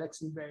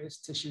bioenergetics in various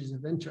tissues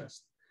of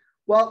interest.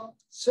 Well,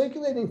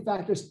 circulating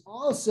factors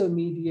also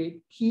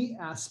mediate key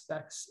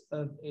aspects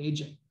of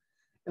aging.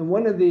 And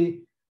one of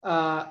the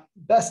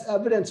best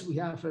evidence we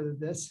have for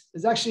this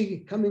is actually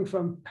coming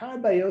from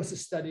parabiosis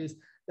studies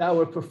that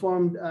were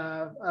performed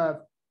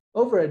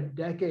over a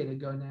decade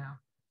ago now.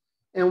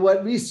 And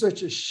what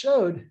researchers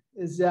showed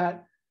is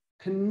that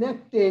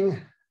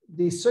connecting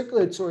the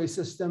circulatory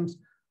systems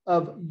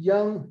of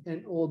young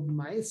and old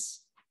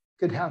mice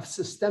could have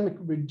systemic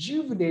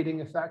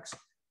rejuvenating effects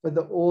for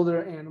the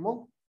older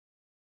animal,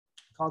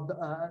 called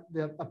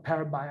a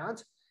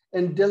parabiont,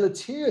 and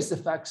deleterious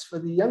effects for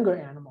the younger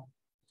animal.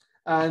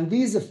 And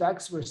these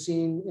effects were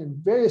seen in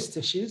various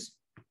tissues,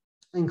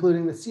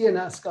 including the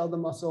CNS, skeletal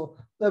muscle,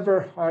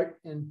 liver, heart,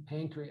 and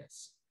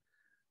pancreas.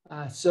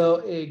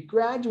 So a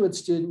graduate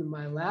student in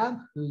my lab,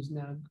 who's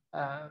now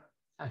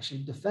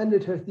actually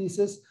defended her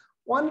thesis,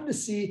 wanted to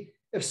see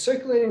if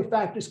circulating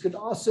factors could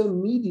also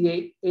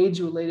mediate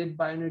age-related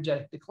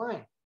bioenergetic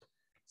decline.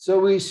 So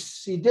what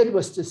she did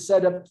was to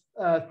set up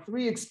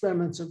 3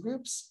 experimental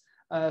groups.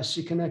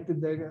 She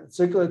connected the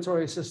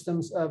circulatory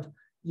systems of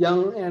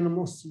young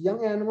animals to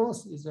young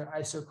animals. These are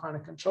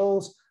isochronic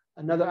controls.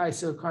 Another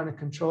isochronic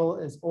control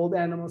is old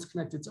animals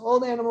connected to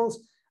old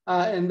animals.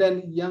 And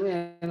then young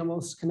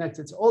animals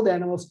connected to old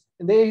animals.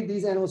 And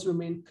these animals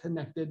remain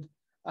connected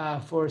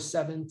for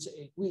 7 to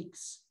 8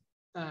 weeks.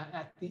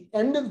 At the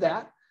end of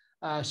that,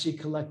 she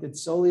collected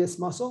soleus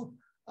muscle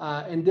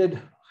and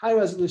did high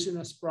resolution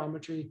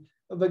spirometry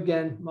of,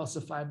 again,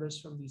 muscle fibers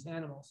from these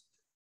animals.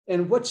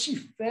 And what she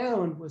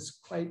found was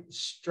quite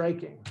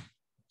striking.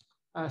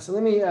 So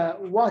let me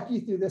walk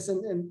you through this.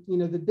 And you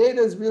know, the data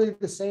is really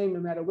the same no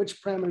matter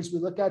which parameters we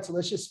look at. So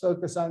let's just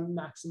focus on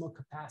maximal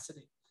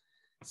capacity.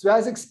 So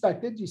as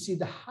expected, you see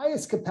the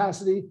highest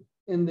capacity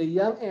in the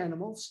young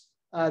animals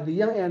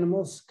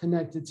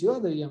connected to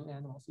other young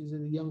animals. These are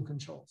the young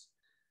controls.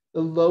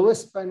 The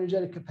lowest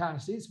bioenergetic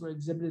capacities were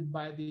exhibited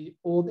by the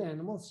old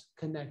animals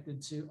connected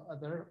to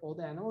other old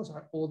animals,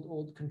 our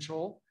old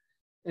control.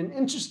 And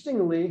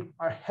interestingly,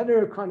 our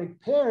heterochronic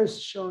pairs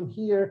shown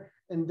here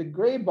in the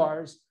gray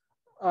bars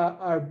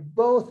are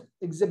both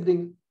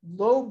exhibiting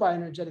low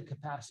bioenergetic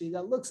capacity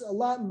that looks a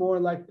lot more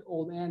like the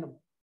old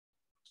animal.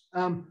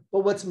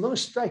 But what's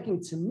most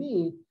striking to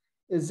me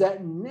is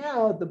that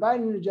now the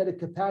bioenergetic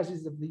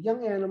capacities of the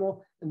young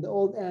animal and the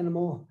old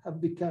animal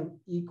have become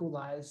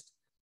equalized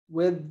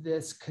with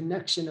this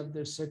connection of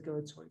their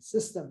circulatory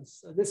systems.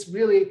 So this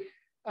really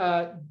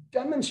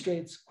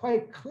demonstrates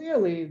quite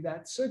clearly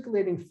that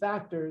circulating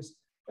factors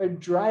are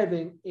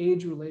driving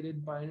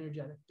age-related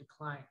bioenergetic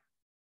decline.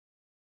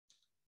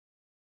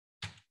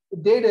 The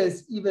data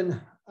is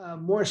even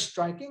more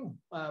striking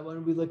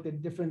when we looked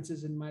at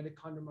differences in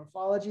mitochondrial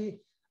morphology.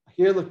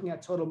 Here, looking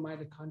at total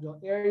mitochondrial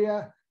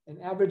area and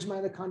average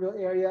mitochondrial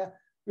area,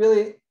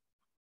 really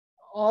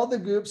all the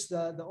groups,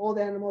 the old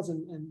animals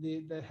and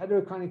the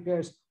heterochronic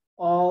pairs,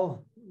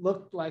 all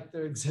looked like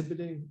they're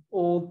exhibiting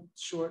old,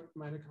 short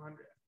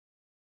mitochondria.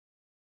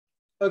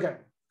 Okay,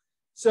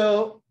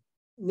 so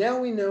now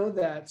we know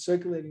that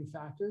circulating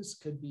factors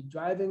could be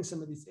driving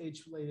some of these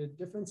age-related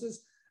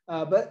differences,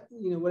 but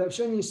you know what I've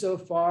shown you so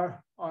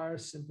far are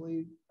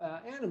simply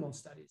animal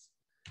studies.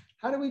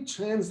 How do we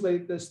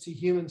translate this to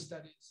human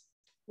studies?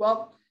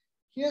 Well,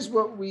 here's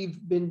what we've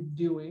been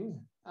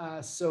doing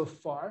so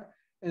far.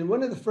 And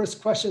one of the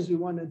first questions we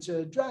wanted to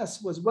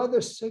address was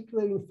whether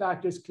circulating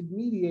factors could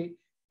mediate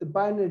the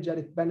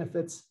bioenergetic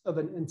benefits of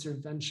an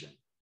intervention.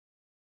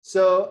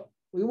 So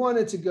we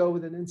wanted to go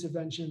with an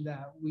intervention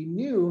that we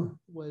knew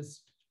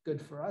was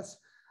good for us.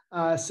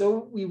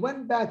 So we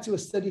went back to a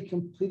study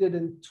completed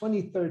in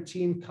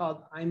 2013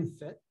 called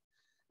IMFIT.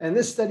 And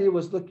this study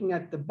was looking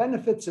at the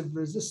benefits of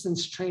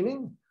resistance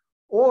training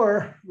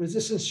or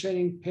resistance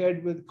training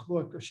paired with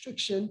caloric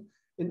restriction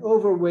in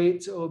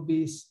overweight to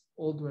obese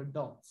older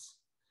adults.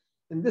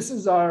 And this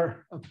is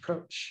our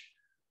approach.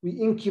 We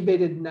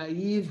incubated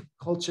naive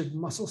cultured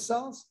muscle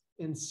cells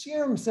in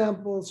serum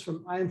samples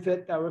from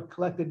IMFIT that were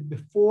collected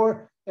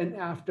before and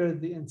after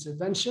the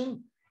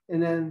intervention.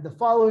 And then the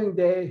following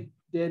day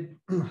did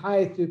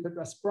high throughput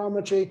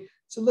respirometry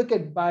to look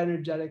at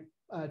bioenergetic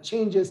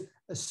changes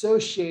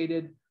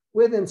associated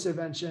with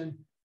intervention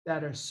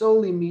that are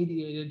solely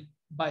mediated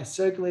by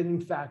circulating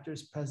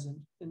factors present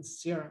in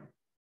serum.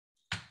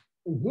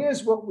 And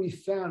here's what we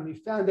found. We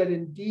found that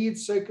indeed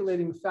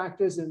circulating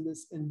factors in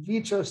this in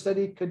vitro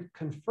study could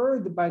confer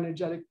the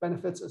bioenergetic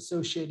benefits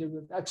associated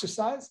with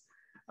exercise.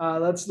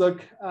 Let's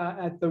look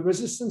at the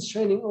resistance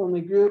training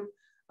only group.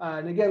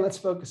 And again, let's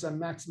focus on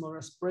maximal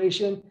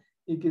respiration.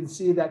 you can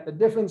see that the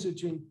difference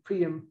between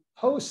pre and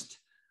post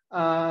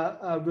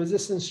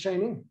resistance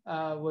training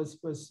was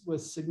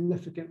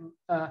significant.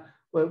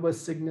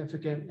 Was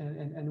significant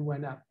and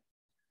went up.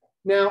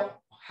 Now,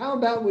 how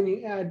about when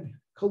you add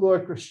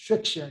caloric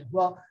restriction?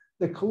 Well,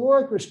 the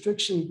caloric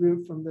restriction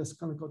group from this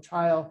clinical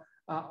trial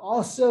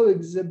also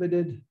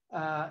exhibited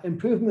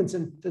improvements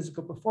in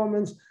physical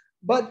performance,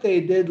 but they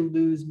did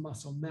lose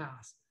muscle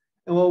mass.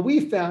 And what we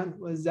found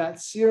was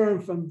that serum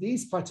from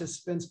these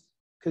participants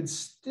could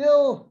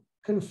still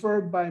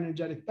confer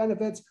bioenergetic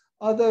benefits,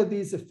 although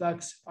these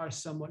effects are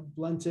somewhat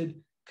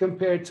blunted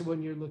compared to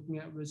when you're looking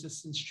at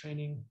resistance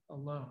training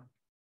alone.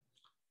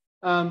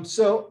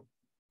 So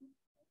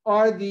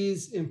are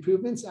these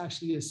improvements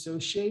actually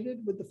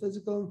associated with the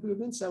physical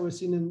improvements that were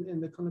seen in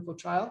the clinical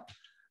trial?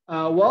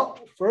 Well,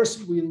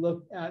 first we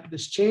looked at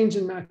this change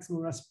in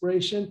maximal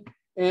respiration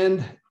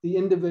and the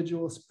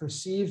individual's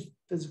perceived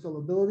physical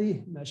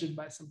ability measured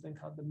by something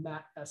called the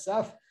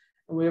MAT-SF.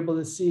 And we're able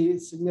to see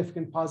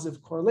significant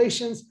positive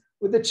correlations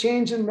with the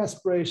change in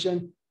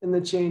respiration and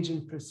the change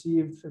in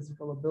perceived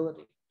physical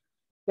ability.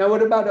 Now,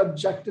 what about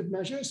objective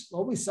measures?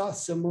 Well, we saw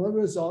similar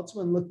results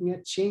when looking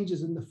at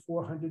changes in the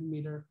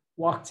 400-meter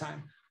walk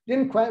time.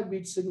 Didn't quite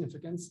reach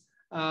significance,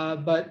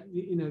 but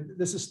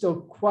this is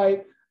still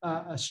quite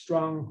a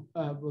strong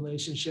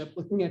relationship,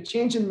 looking at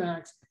change in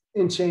max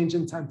and change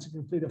in time to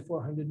complete a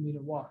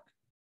 400-meter walk.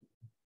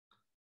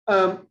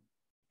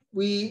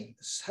 We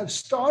have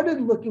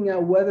started looking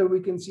at whether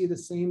we can see the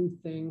same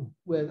thing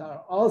with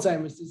our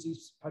Alzheimer's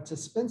disease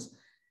participants,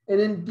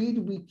 and indeed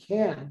we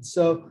can.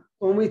 So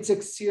when we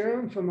took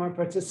serum from our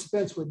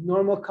participants with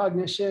normal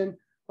cognition,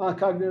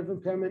 cognitive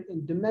impairment,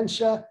 and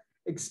dementia,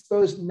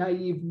 exposed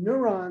naive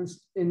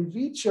neurons in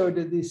vitro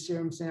to these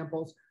serum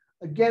samples,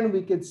 again,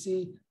 we could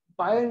see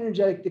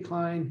bioenergetic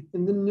decline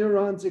in the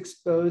neurons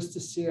exposed to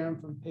serum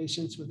from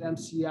patients with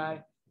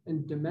MCI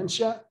and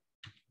dementia.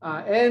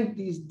 And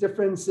these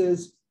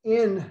differences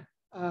in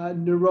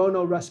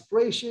neuronal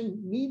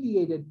respiration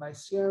mediated by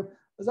serum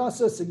was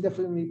also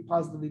significantly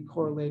positively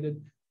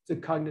correlated to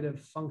cognitive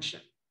function.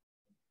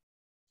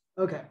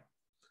 Okay,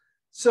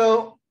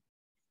 so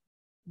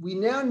we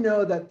now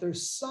know that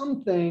there's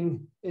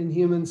something in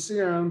human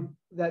serum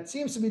that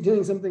seems to be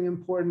doing something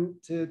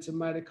important to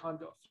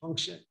mitochondrial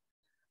function.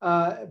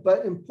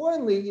 But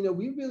importantly,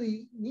 we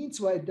really need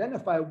to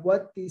identify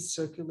what these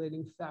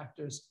circulating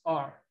factors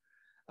are.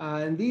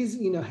 And these,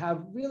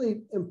 have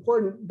really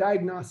important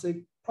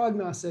diagnostic,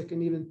 prognostic,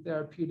 and even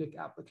therapeutic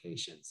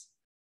applications.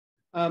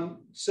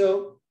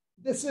 So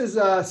this is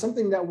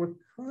something that we're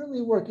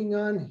currently working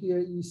on here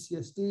at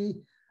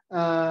UCSD,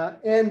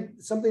 and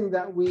something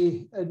that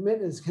we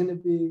admit is going to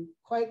be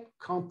quite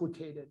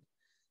complicated.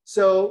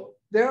 So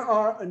there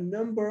are a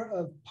number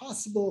of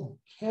possible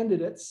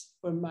candidates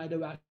for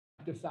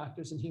mitoactive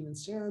factors in human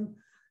serum.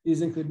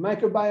 These include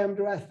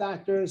microbiome-derived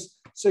factors,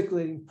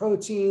 circulating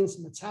proteins,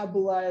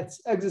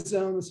 metabolites,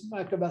 exosomes,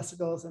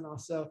 microvesicles, and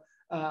also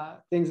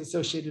things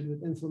associated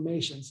with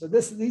inflammation. So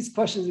these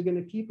questions are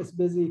going to keep us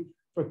busy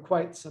for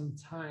quite some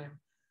time.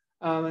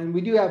 And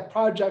we do have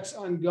projects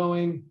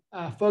ongoing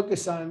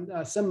focused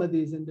on some of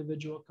these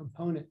individual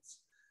components.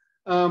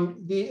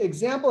 The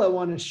example I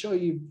want to show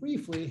you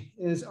briefly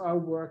is our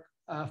work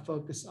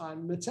focused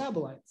on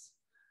metabolites.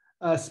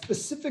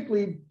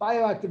 Specifically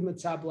bioactive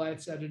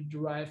metabolites that are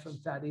derived from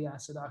fatty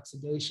acid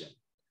oxidation.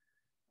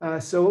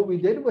 So what we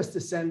did was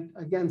to send,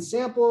 again,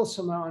 samples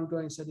from our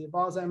ongoing study of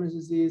Alzheimer's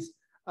disease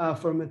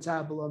for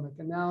metabolomic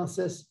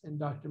analysis in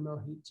Dr.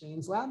 Mohit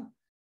Jain's lab.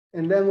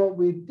 And then what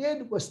we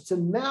did was to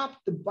map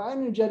the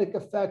bioenergetic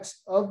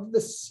effects of the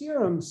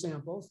serum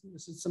samples.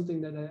 This is something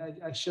that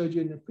I showed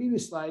you in the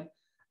previous slide.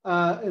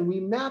 And we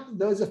mapped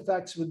those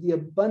effects with the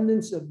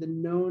abundance of the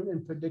known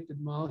and predicted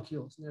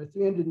molecules. And there are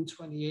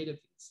 328 of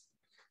these.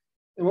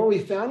 And what we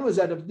found was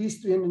that of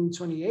these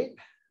 328,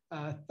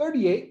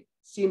 38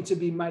 seemed to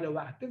be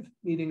mitoactive,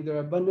 meaning their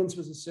abundance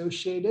was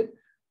associated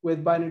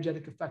with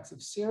bioenergetic effects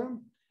of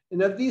serum.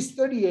 And of these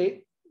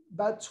 38,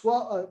 about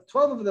 12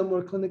 of them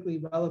were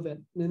clinically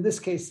relevant. And in this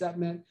case, that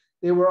meant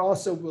they were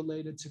also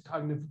related to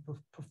cognitive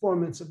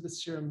performance of the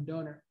serum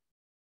donor.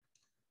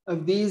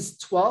 Of these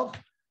 12,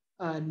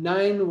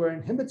 9 were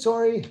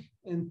inhibitory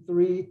and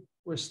 3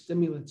 were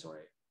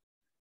stimulatory.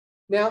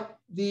 Now,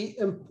 the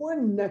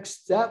important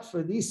next step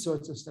for these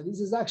sorts of studies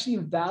is actually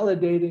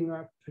validating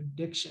our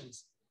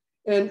predictions.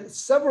 And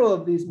several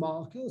of these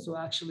molecules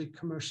are actually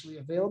commercially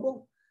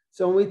available.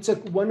 So when we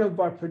took one of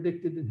our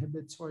predicted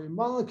inhibitory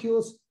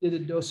molecules, did a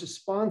dose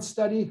response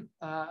study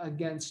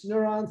against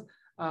neurons,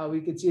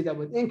 we could see that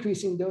with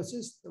increasing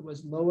doses, there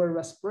was lower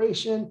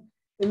respiration.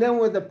 And then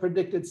with a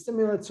predicted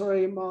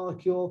stimulatory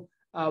molecule,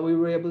 we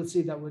were able to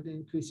see that with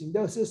increasing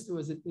doses, there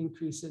was an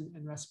increase in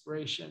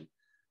respiration.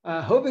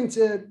 Hoping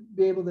to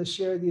be able to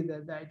share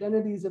the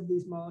identities of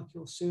these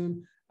molecules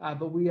soon,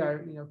 but we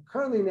are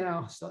currently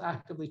now still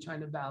actively trying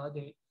to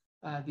validate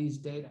these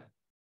data.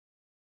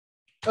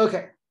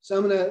 Okay. So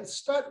I'm going to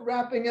start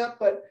wrapping up,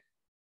 but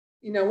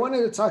I wanted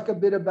to talk a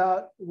bit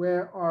about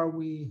where are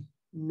we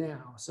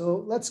now.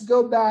 So let's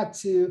go back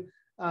to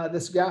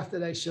this graph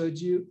that I showed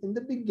you in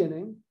the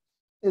beginning.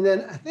 And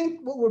then I think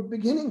what we're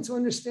beginning to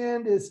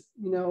understand is,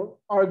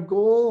 our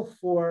goal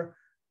for,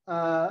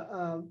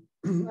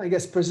 I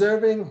guess,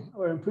 preserving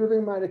or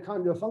improving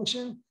mitochondrial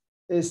function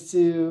is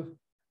to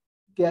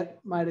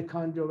get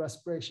mitochondrial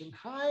respiration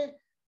high,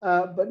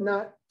 but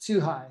not too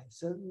high.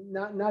 So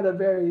not a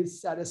very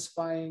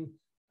satisfying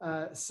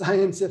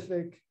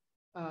scientific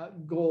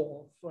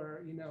goal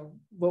for,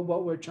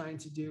 what we're trying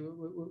to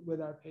do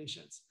with our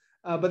patients.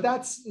 But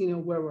that's,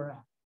 where we're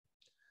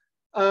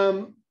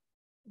at.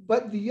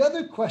 But the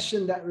other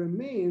question that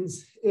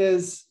remains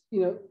is,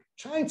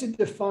 trying to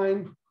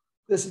define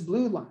this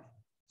blue line.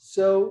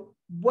 So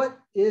what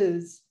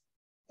is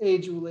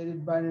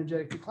age-related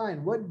bioenergetic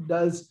decline? What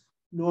does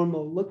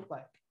normal look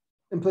like?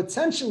 And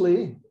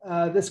potentially,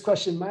 this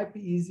question might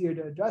be easier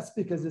to address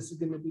because this is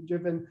going to be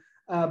driven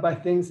by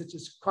things such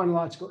as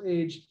chronological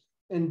age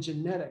and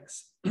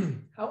genetics.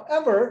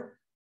 However,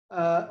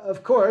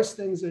 of course,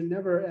 things are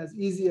never as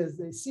easy as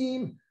they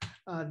seem.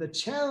 The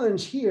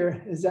challenge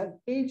here is that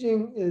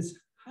aging is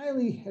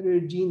highly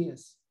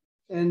heterogeneous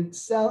and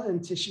cell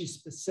and tissue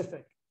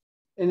specific.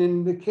 And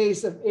in the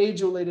case of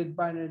age-related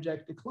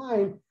bioenergetic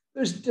decline,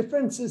 there's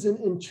differences in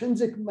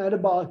intrinsic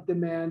metabolic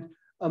demand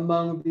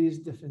among these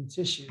different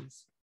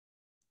tissues.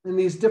 And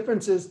these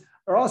differences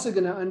are also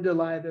going to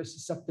underlie their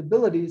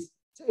susceptibilities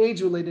to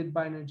age-related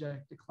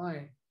bioenergetic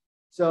decline.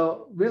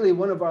 So really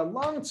one of our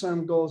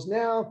long-term goals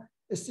now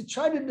is to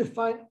try to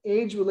define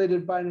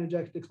age-related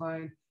bioenergetic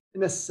decline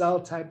in a cell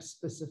type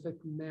specific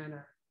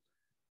manner.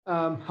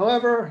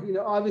 However,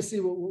 obviously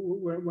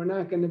we're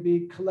not going to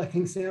be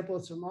collecting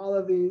samples from all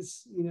of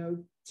these,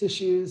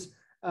 tissues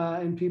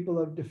in people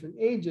of different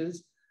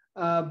ages.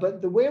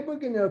 But the way we're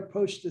going to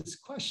approach this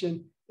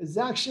question is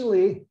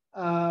actually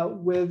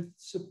with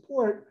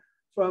support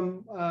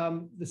from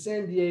the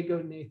San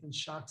Diego Nathan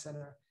Schock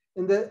Center.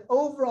 And the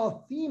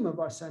overall theme of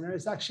our center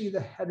is actually the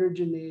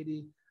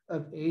heterogeneity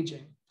of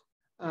aging.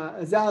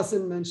 As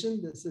Allison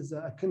mentioned, this is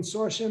a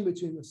consortium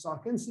between the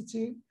Salk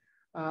Institute,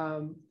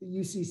 the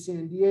UC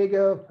San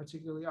Diego,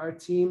 particularly our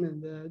team in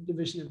the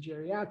Division of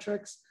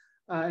Geriatrics,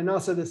 and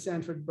also the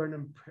Sanford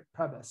Burnham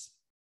Prebys.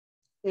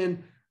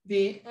 And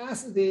the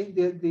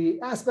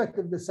aspect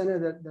of the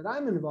center that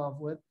I'm involved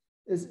with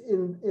is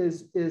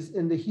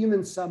in the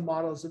human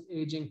submodels of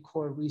aging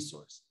core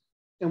resource.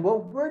 And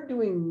what we're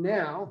doing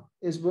now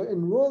is we're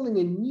enrolling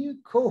a new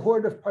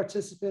cohort of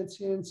participants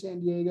here in San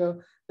Diego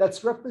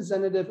that's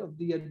representative of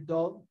the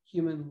adult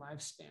human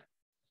lifespan.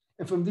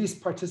 And from these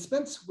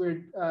participants,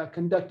 we're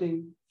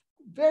conducting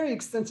very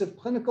extensive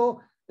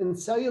clinical and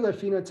cellular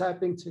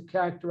phenotyping to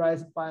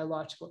characterize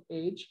biological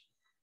age.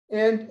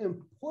 And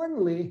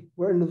importantly,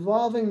 we're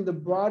involving the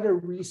broader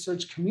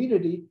research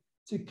community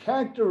to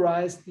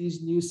characterize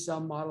these new cell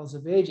models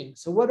of aging.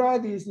 So what are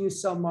these new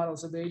cell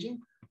models of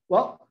aging?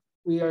 Well,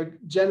 we are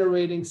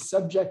generating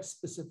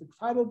subject-specific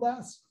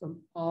fibroblasts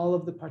from all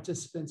of the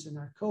participants in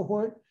our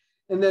cohort.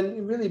 And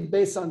then really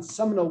based on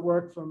seminal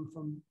work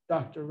from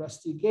Dr.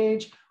 Rusty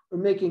Gage, we're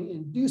making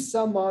induced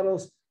cell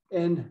models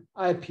and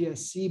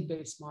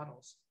iPSC-based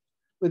models.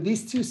 With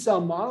these two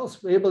cell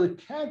models, we're able to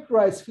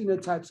characterize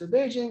phenotypes of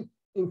aging,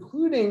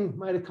 including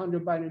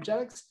mitochondrial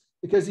bioenergetics,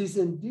 because these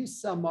induced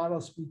cell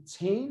models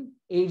retain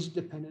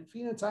age-dependent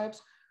phenotypes,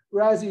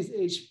 whereas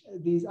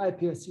these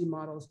iPSC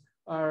models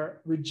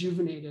are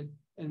rejuvenated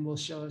and will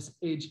show us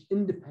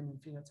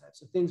age-independent phenotypes,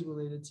 so things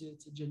related to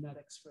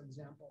genetics, for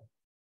example.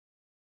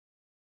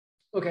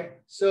 Okay,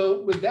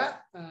 so with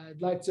that,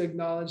 I'd like to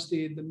acknowledge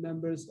the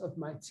members of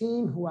my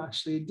team who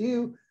actually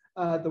do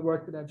the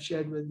work that I've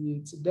shared with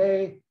you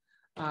today.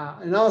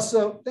 And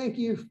also, thank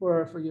you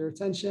for your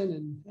attention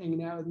and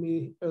hanging out with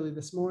me early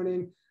this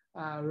morning.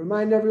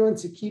 Remind everyone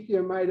to keep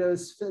your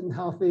mitos fit and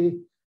healthy,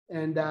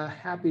 and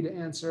happy to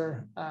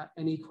answer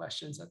any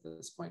questions at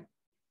this point.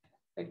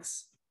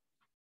 Thanks.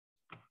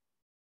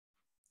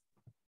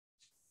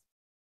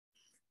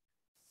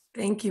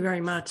 Thank you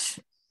very much.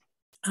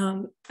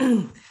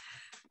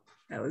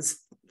 That was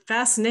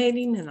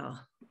fascinating and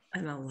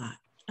a lot.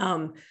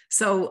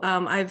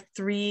 I have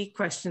 3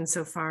 questions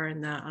so far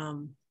in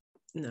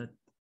the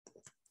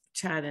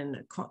chat and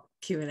the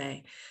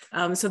Q&A.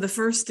 So the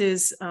first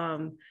is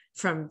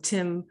from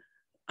Tim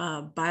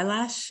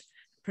Bilash.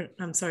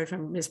 I'm sorry if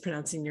I'm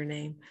mispronouncing your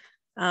name.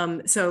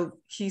 So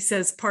he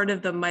says part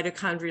of the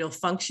mitochondrial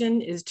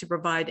function is to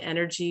provide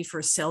energy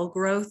for cell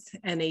growth,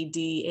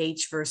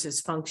 NADH versus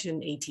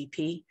function,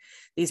 ATP.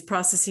 These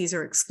processes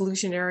are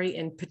exclusionary.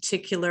 In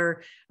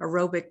particular,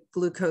 aerobic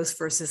glucose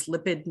versus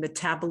lipid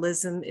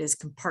metabolism is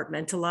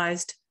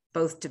compartmentalized,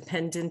 both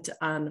dependent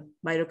on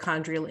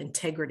mitochondrial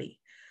integrity.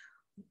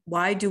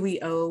 Why do we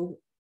owe,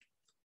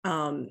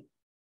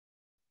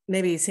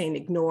 maybe he's saying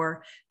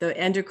ignore, the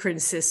endocrine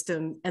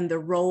system and the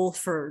role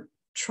for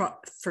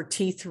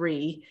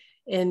T3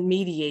 in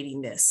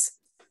mediating this?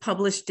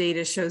 Published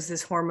data shows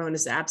this hormone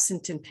is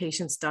absent in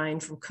patients dying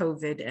from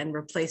COVID, and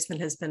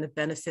replacement has been a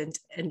benefit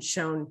and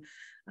shown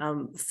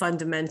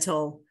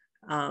fundamental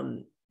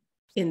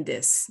in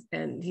this.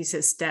 And he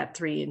says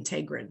STAT3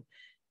 integrin.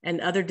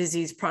 and other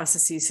disease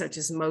processes such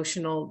as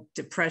emotional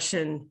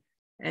depression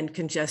and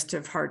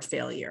congestive heart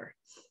failure.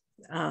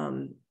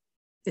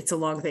 It's a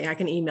long thing. I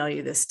can email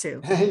you this too.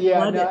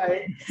 Yeah, no,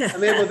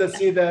 I'm able to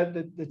see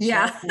the chat.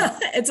 Yeah,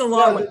 it's a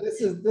long one.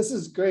 This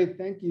is great.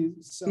 Thank you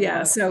so much.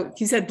 Yeah, so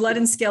he said blood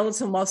and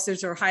skeletal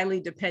muscles are highly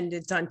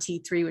dependent on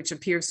T3, which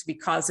appears to be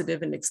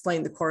causative, and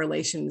explain the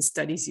correlation in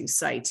studies you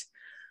cite.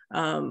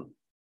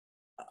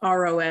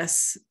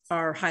 ROS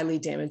are highly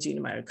damaging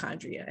to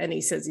mitochondria. And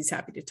he says he's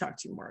happy to talk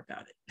to you more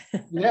about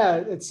it. Yeah,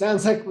 it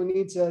sounds like we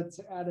need to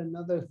add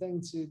another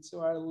thing to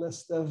our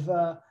list of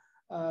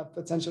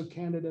potential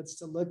candidates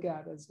to look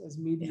at as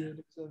mediators.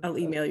 Yeah. I'll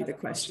email you the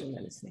question.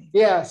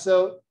 Yeah,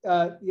 so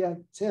yeah,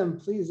 Tim,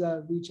 please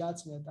reach out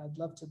to me. I'd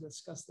love to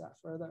discuss that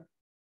further.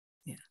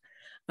 Yeah.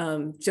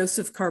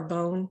 Joseph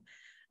Carbone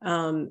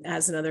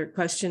has another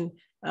question.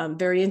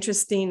 Very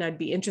interesting. I'd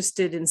be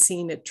interested in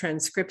seeing a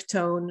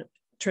transcriptome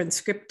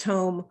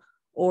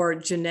or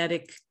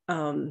genetic,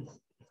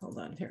 hold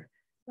on here,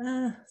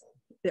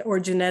 or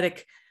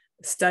genetic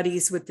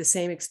studies with the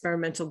same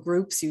experimental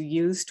groups you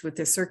used with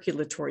the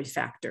circulatory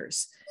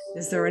factors.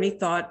 Is there any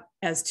thought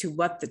as to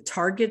what the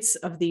targets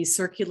of these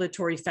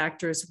circulatory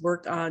factors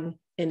work on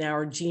in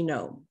our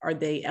genome? Are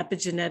they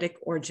epigenetic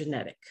or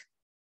genetic?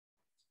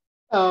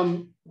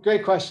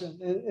 Great question.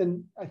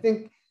 And I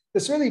think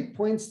this really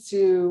points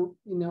to,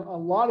 a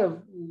lot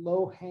of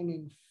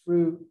low-hanging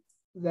fruit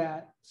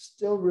that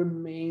still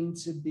remain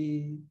to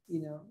be,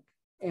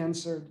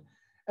 answered.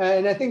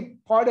 And I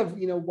think part of,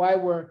 why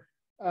we're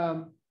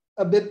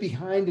a bit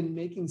behind in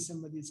making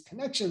some of these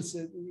connections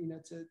to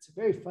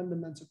very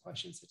fundamental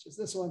questions such as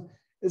this one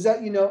is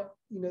that,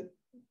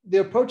 the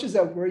approaches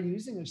that we're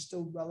using are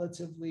still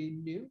relatively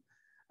new.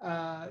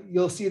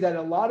 You'll see that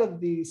a lot of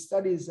the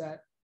studies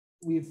that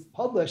we've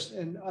published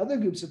and other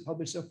groups have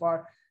published so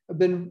far have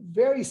been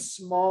very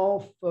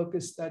small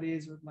focus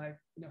studies with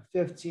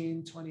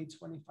 15, 20,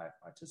 25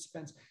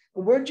 participants.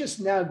 And we're just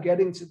now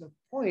getting to the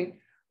point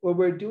where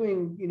we're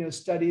doing,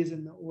 studies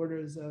in the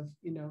orders of,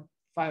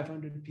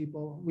 500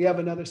 people. We have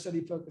another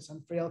study focused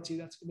on frailty.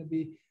 That's going to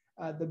be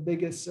the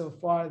biggest so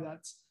far.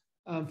 That's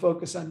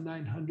focused on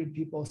 900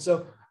 people.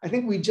 So I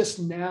think we just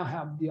now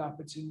have the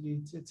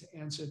opportunity to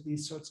answer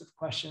these sorts of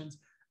questions.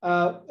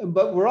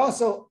 But we're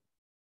also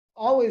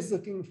always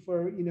looking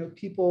for,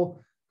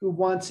 people who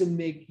want to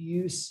make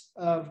use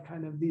of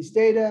kind of these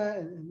data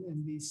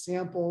and these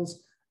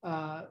samples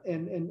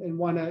and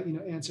want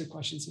to, answer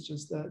questions such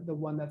as the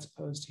one that's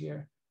posed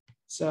here.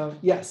 So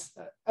yes,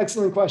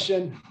 excellent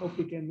question. Hope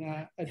we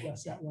can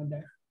address that one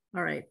day.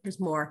 All right, there's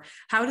more.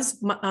 How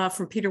does,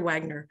 from Peter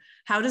Wagner,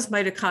 how does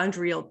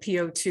mitochondrial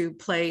PO2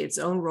 play its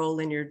own role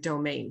in your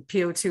domain?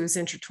 PO2 is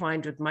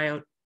intertwined with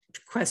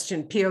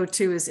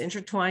PO2 is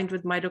intertwined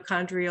with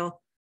mitochondrial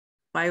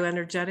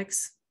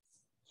bioenergetics?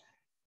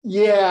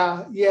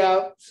 Yeah.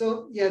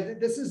 So yeah,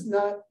 this is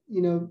not,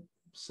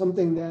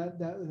 something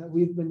that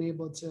we've been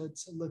able to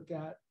look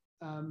at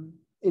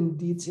in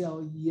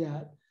detail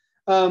yet.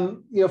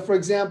 For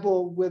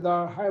example, with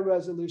our high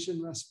resolution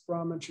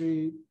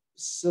respirometry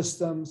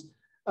systems,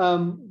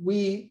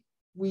 we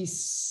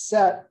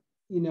set,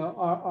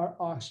 our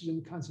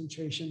oxygen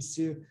concentrations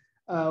to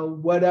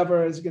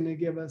whatever is going to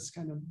give us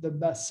kind of the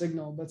best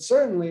signal. But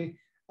certainly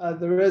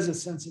there is a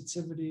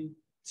sensitivity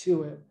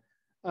to it.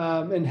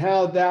 And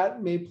how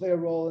that may play a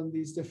role in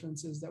these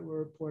differences that we're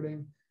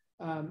reporting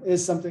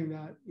is something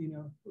that,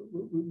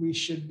 we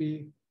should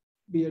be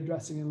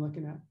addressing and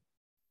looking at.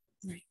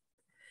 Right.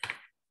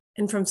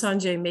 And from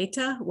Sanjay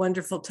Mehta,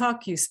 wonderful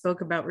talk. You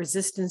spoke about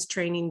resistance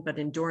training, but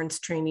endurance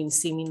training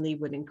seemingly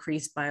would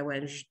increase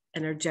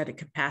bioenergetic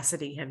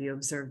capacity. Have you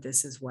observed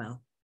this as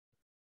well?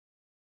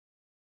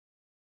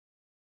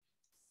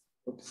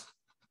 Oops.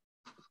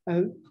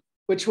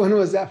 Which one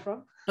was that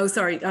from? Oh,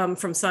 sorry, from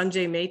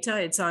Sanjay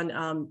Mehta. It's on,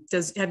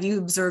 have you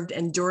observed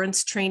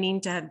endurance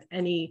training to have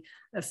any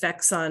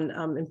effects on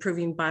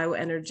improving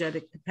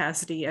bioenergetic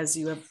capacity as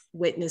you have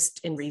witnessed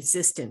in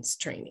resistance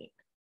training?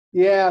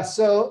 Yeah,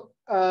 so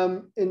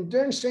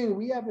endurance training,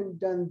 we haven't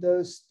done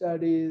those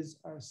studies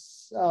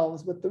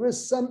ourselves, but there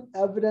is some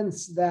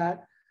evidence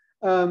that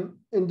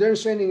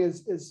endurance training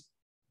is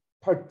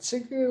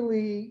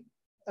particularly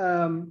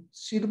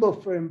suitable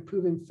for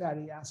improving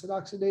fatty acid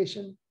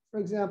oxidation, for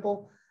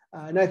example.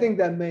 And I think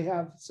that may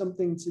have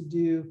something to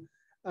do,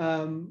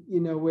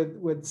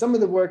 with some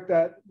of the work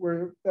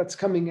that's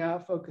coming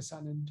out focused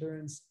on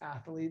endurance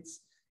athletes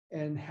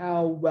and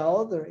how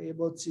well they're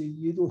able to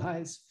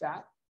utilize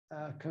fat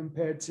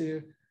compared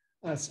to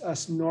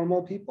us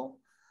normal people.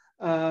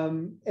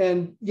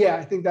 And yeah,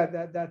 I think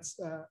that's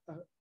a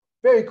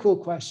very cool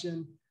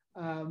question.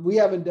 We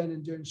haven't done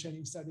endurance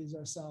training studies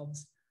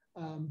ourselves,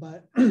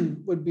 but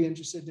would be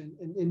interested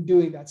in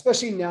doing that,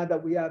 especially now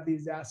that we have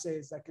these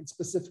assays that can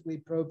specifically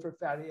probe for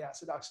fatty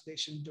acid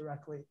oxidation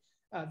directly.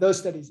 Those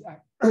studies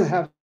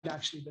have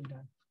actually been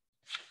done.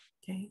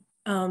 Okay.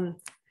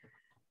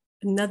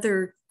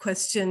 Another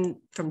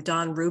question from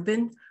Don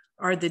Rubin.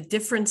 Are the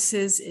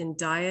differences in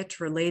diet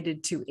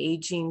related to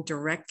aging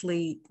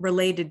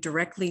related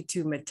directly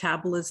to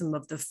metabolism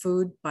of the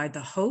food by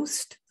the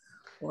host,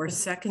 or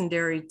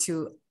secondary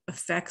to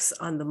effects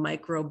on the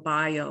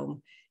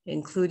microbiome,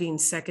 including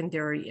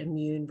secondary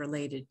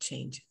immune-related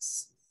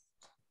changes?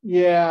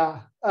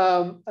 Yeah,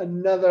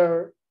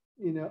 another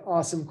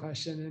awesome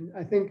question, and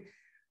I think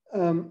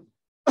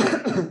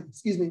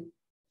excuse me,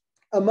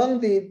 among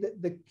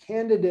the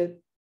candidate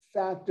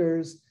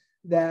factors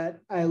that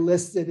I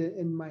listed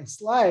in my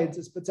slides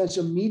as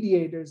potential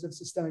mediators of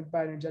systemic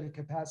bioenergetic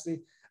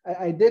capacity,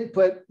 I did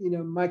put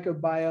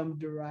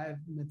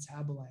microbiome-derived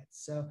metabolites.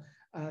 So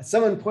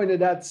someone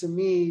pointed out to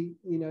me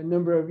a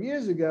number of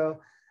years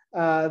ago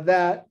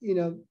that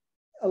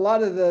a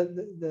lot of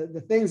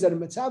the things that are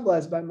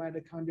metabolized by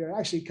mitochondria are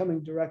actually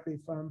coming directly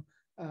from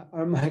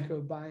our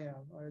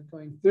microbiome or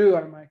going through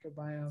our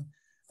microbiome.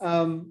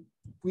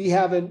 We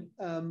haven't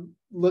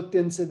looked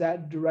into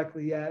that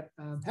directly yet.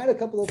 Had a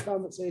couple of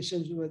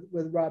conversations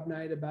with Rob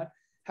Knight about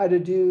how to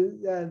do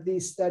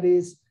these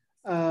studies.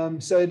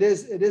 So it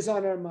is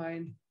on our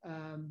mind,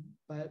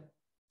 but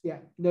yeah,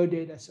 no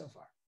data so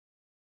far.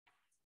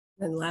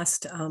 And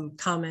last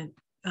comment,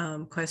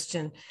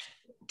 question,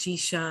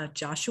 Jisha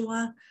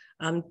Joshua.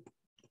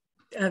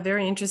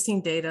 Very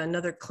interesting data.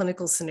 Another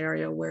clinical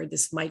scenario where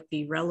this might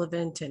be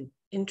relevant and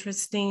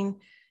interesting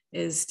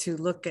is to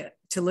look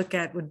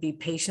at would be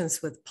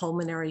patients with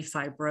pulmonary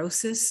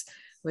fibrosis,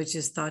 which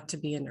is thought to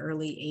be an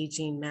early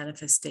aging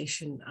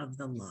manifestation of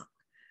the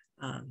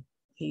lung.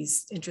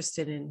 He's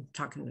interested in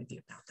talking with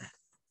you about that.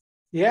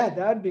 Yeah,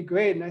 that'd be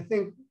great. And I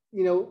think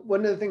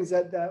one of the things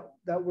that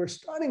we're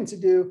starting to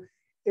do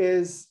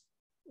is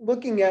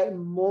looking at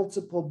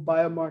multiple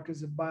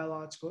biomarkers of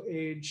biological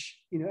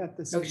age, at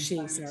the same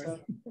time. So,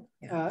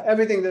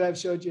 everything that I've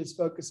showed you is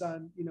focused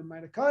on,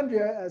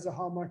 mitochondria as a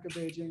hallmark of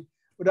aging,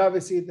 but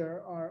obviously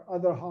there are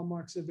other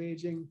hallmarks of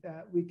aging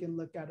that we can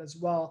look at as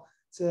well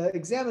to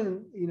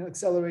examine,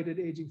 accelerated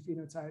aging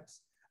phenotypes.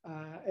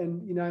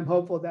 And, I'm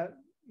hopeful that,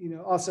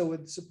 also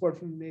with support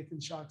from the Nathan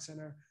Schock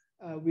Center,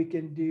 we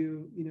can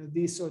do,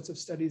 these sorts of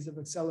studies of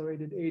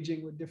accelerated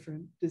aging with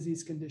different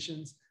disease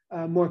conditions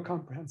more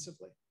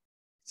comprehensively.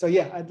 So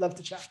yeah, I'd love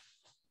to chat.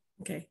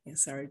 Okay, yeah,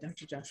 sorry,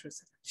 Dr. Joshua,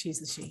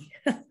 she's a she.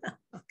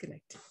 I'll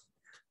connect.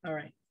 All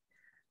right.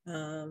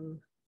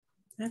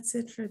 That's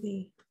it for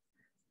the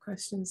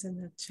questions in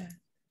the chat.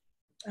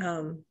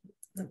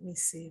 Let me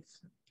see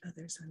if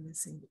others are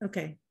missing.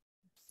 Okay,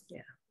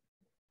 yeah.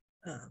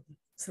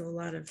 So a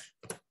lot of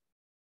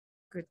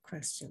good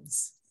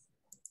questions.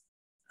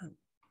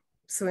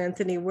 So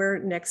Anthony, where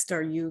next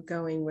are you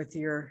going with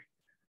your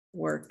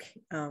work?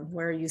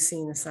 Where are you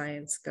seeing the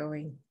science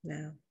going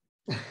now?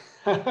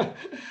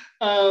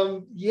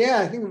 Yeah,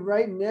 I think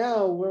right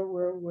now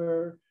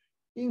we're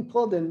being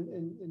pulled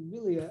in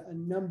really a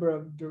number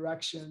of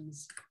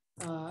directions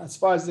as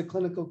far as the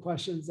clinical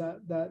questions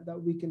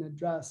that we can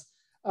address.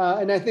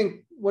 And I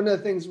think one of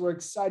the things we're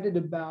excited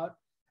about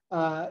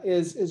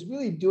is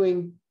really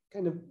doing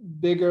kind of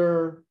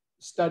bigger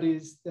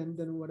studies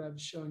than what I've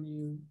shown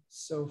you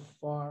so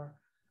far.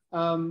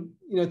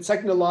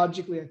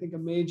 Technologically, I think a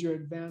major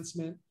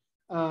advancement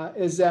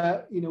is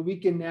that we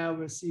can now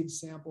receive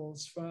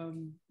samples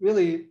from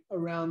really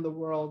around the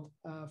world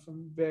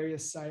from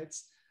various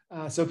sites.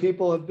 So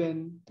people have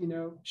been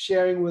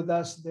sharing with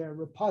us their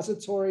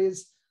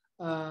repositories,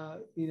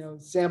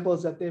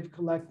 samples that they've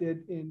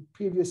collected in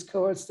previous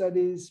cohort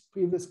studies,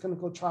 previous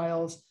clinical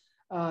trials,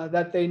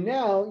 that they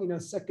now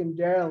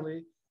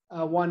secondarily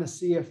want to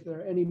see if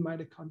there are any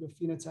mitochondrial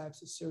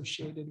phenotypes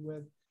associated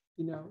with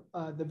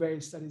the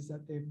various studies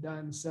that they've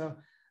done. So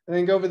I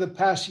think over the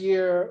past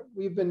year,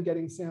 we've been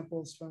getting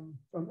samples from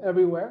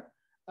everywhere.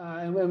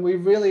 And we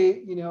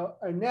really,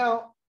 are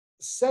now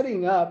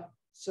setting up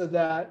so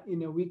that,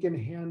 we can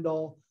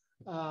handle,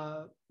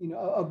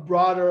 a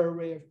broader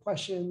array of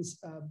questions,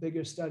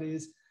 bigger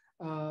studies.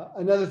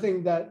 Another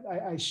thing that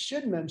I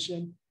should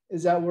mention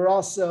is that we're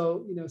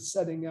also,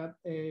 setting up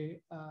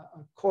a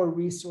core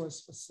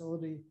resource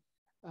facility.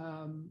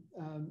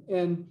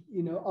 And,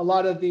 a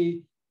lot of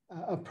the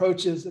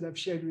approaches that I've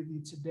shared with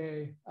you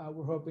today,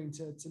 we're hoping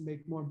to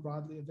make more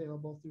broadly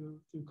available through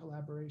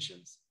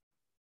collaborations.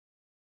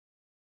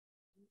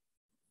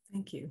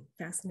 Thank you.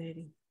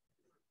 Fascinating.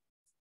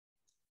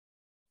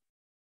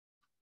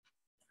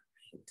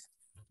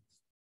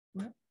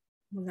 Right.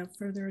 Well, without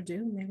further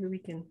ado, maybe we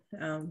can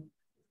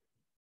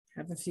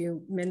have a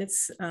few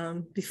minutes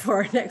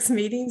before our next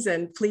meetings,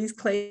 and please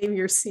claim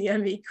your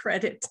CME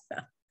credit.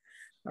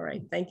 All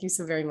right. Thank you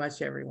so very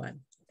much, everyone.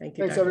 Thank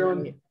you. Thanks, Dr.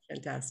 everyone.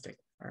 Fantastic.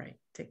 All right.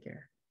 Take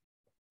care.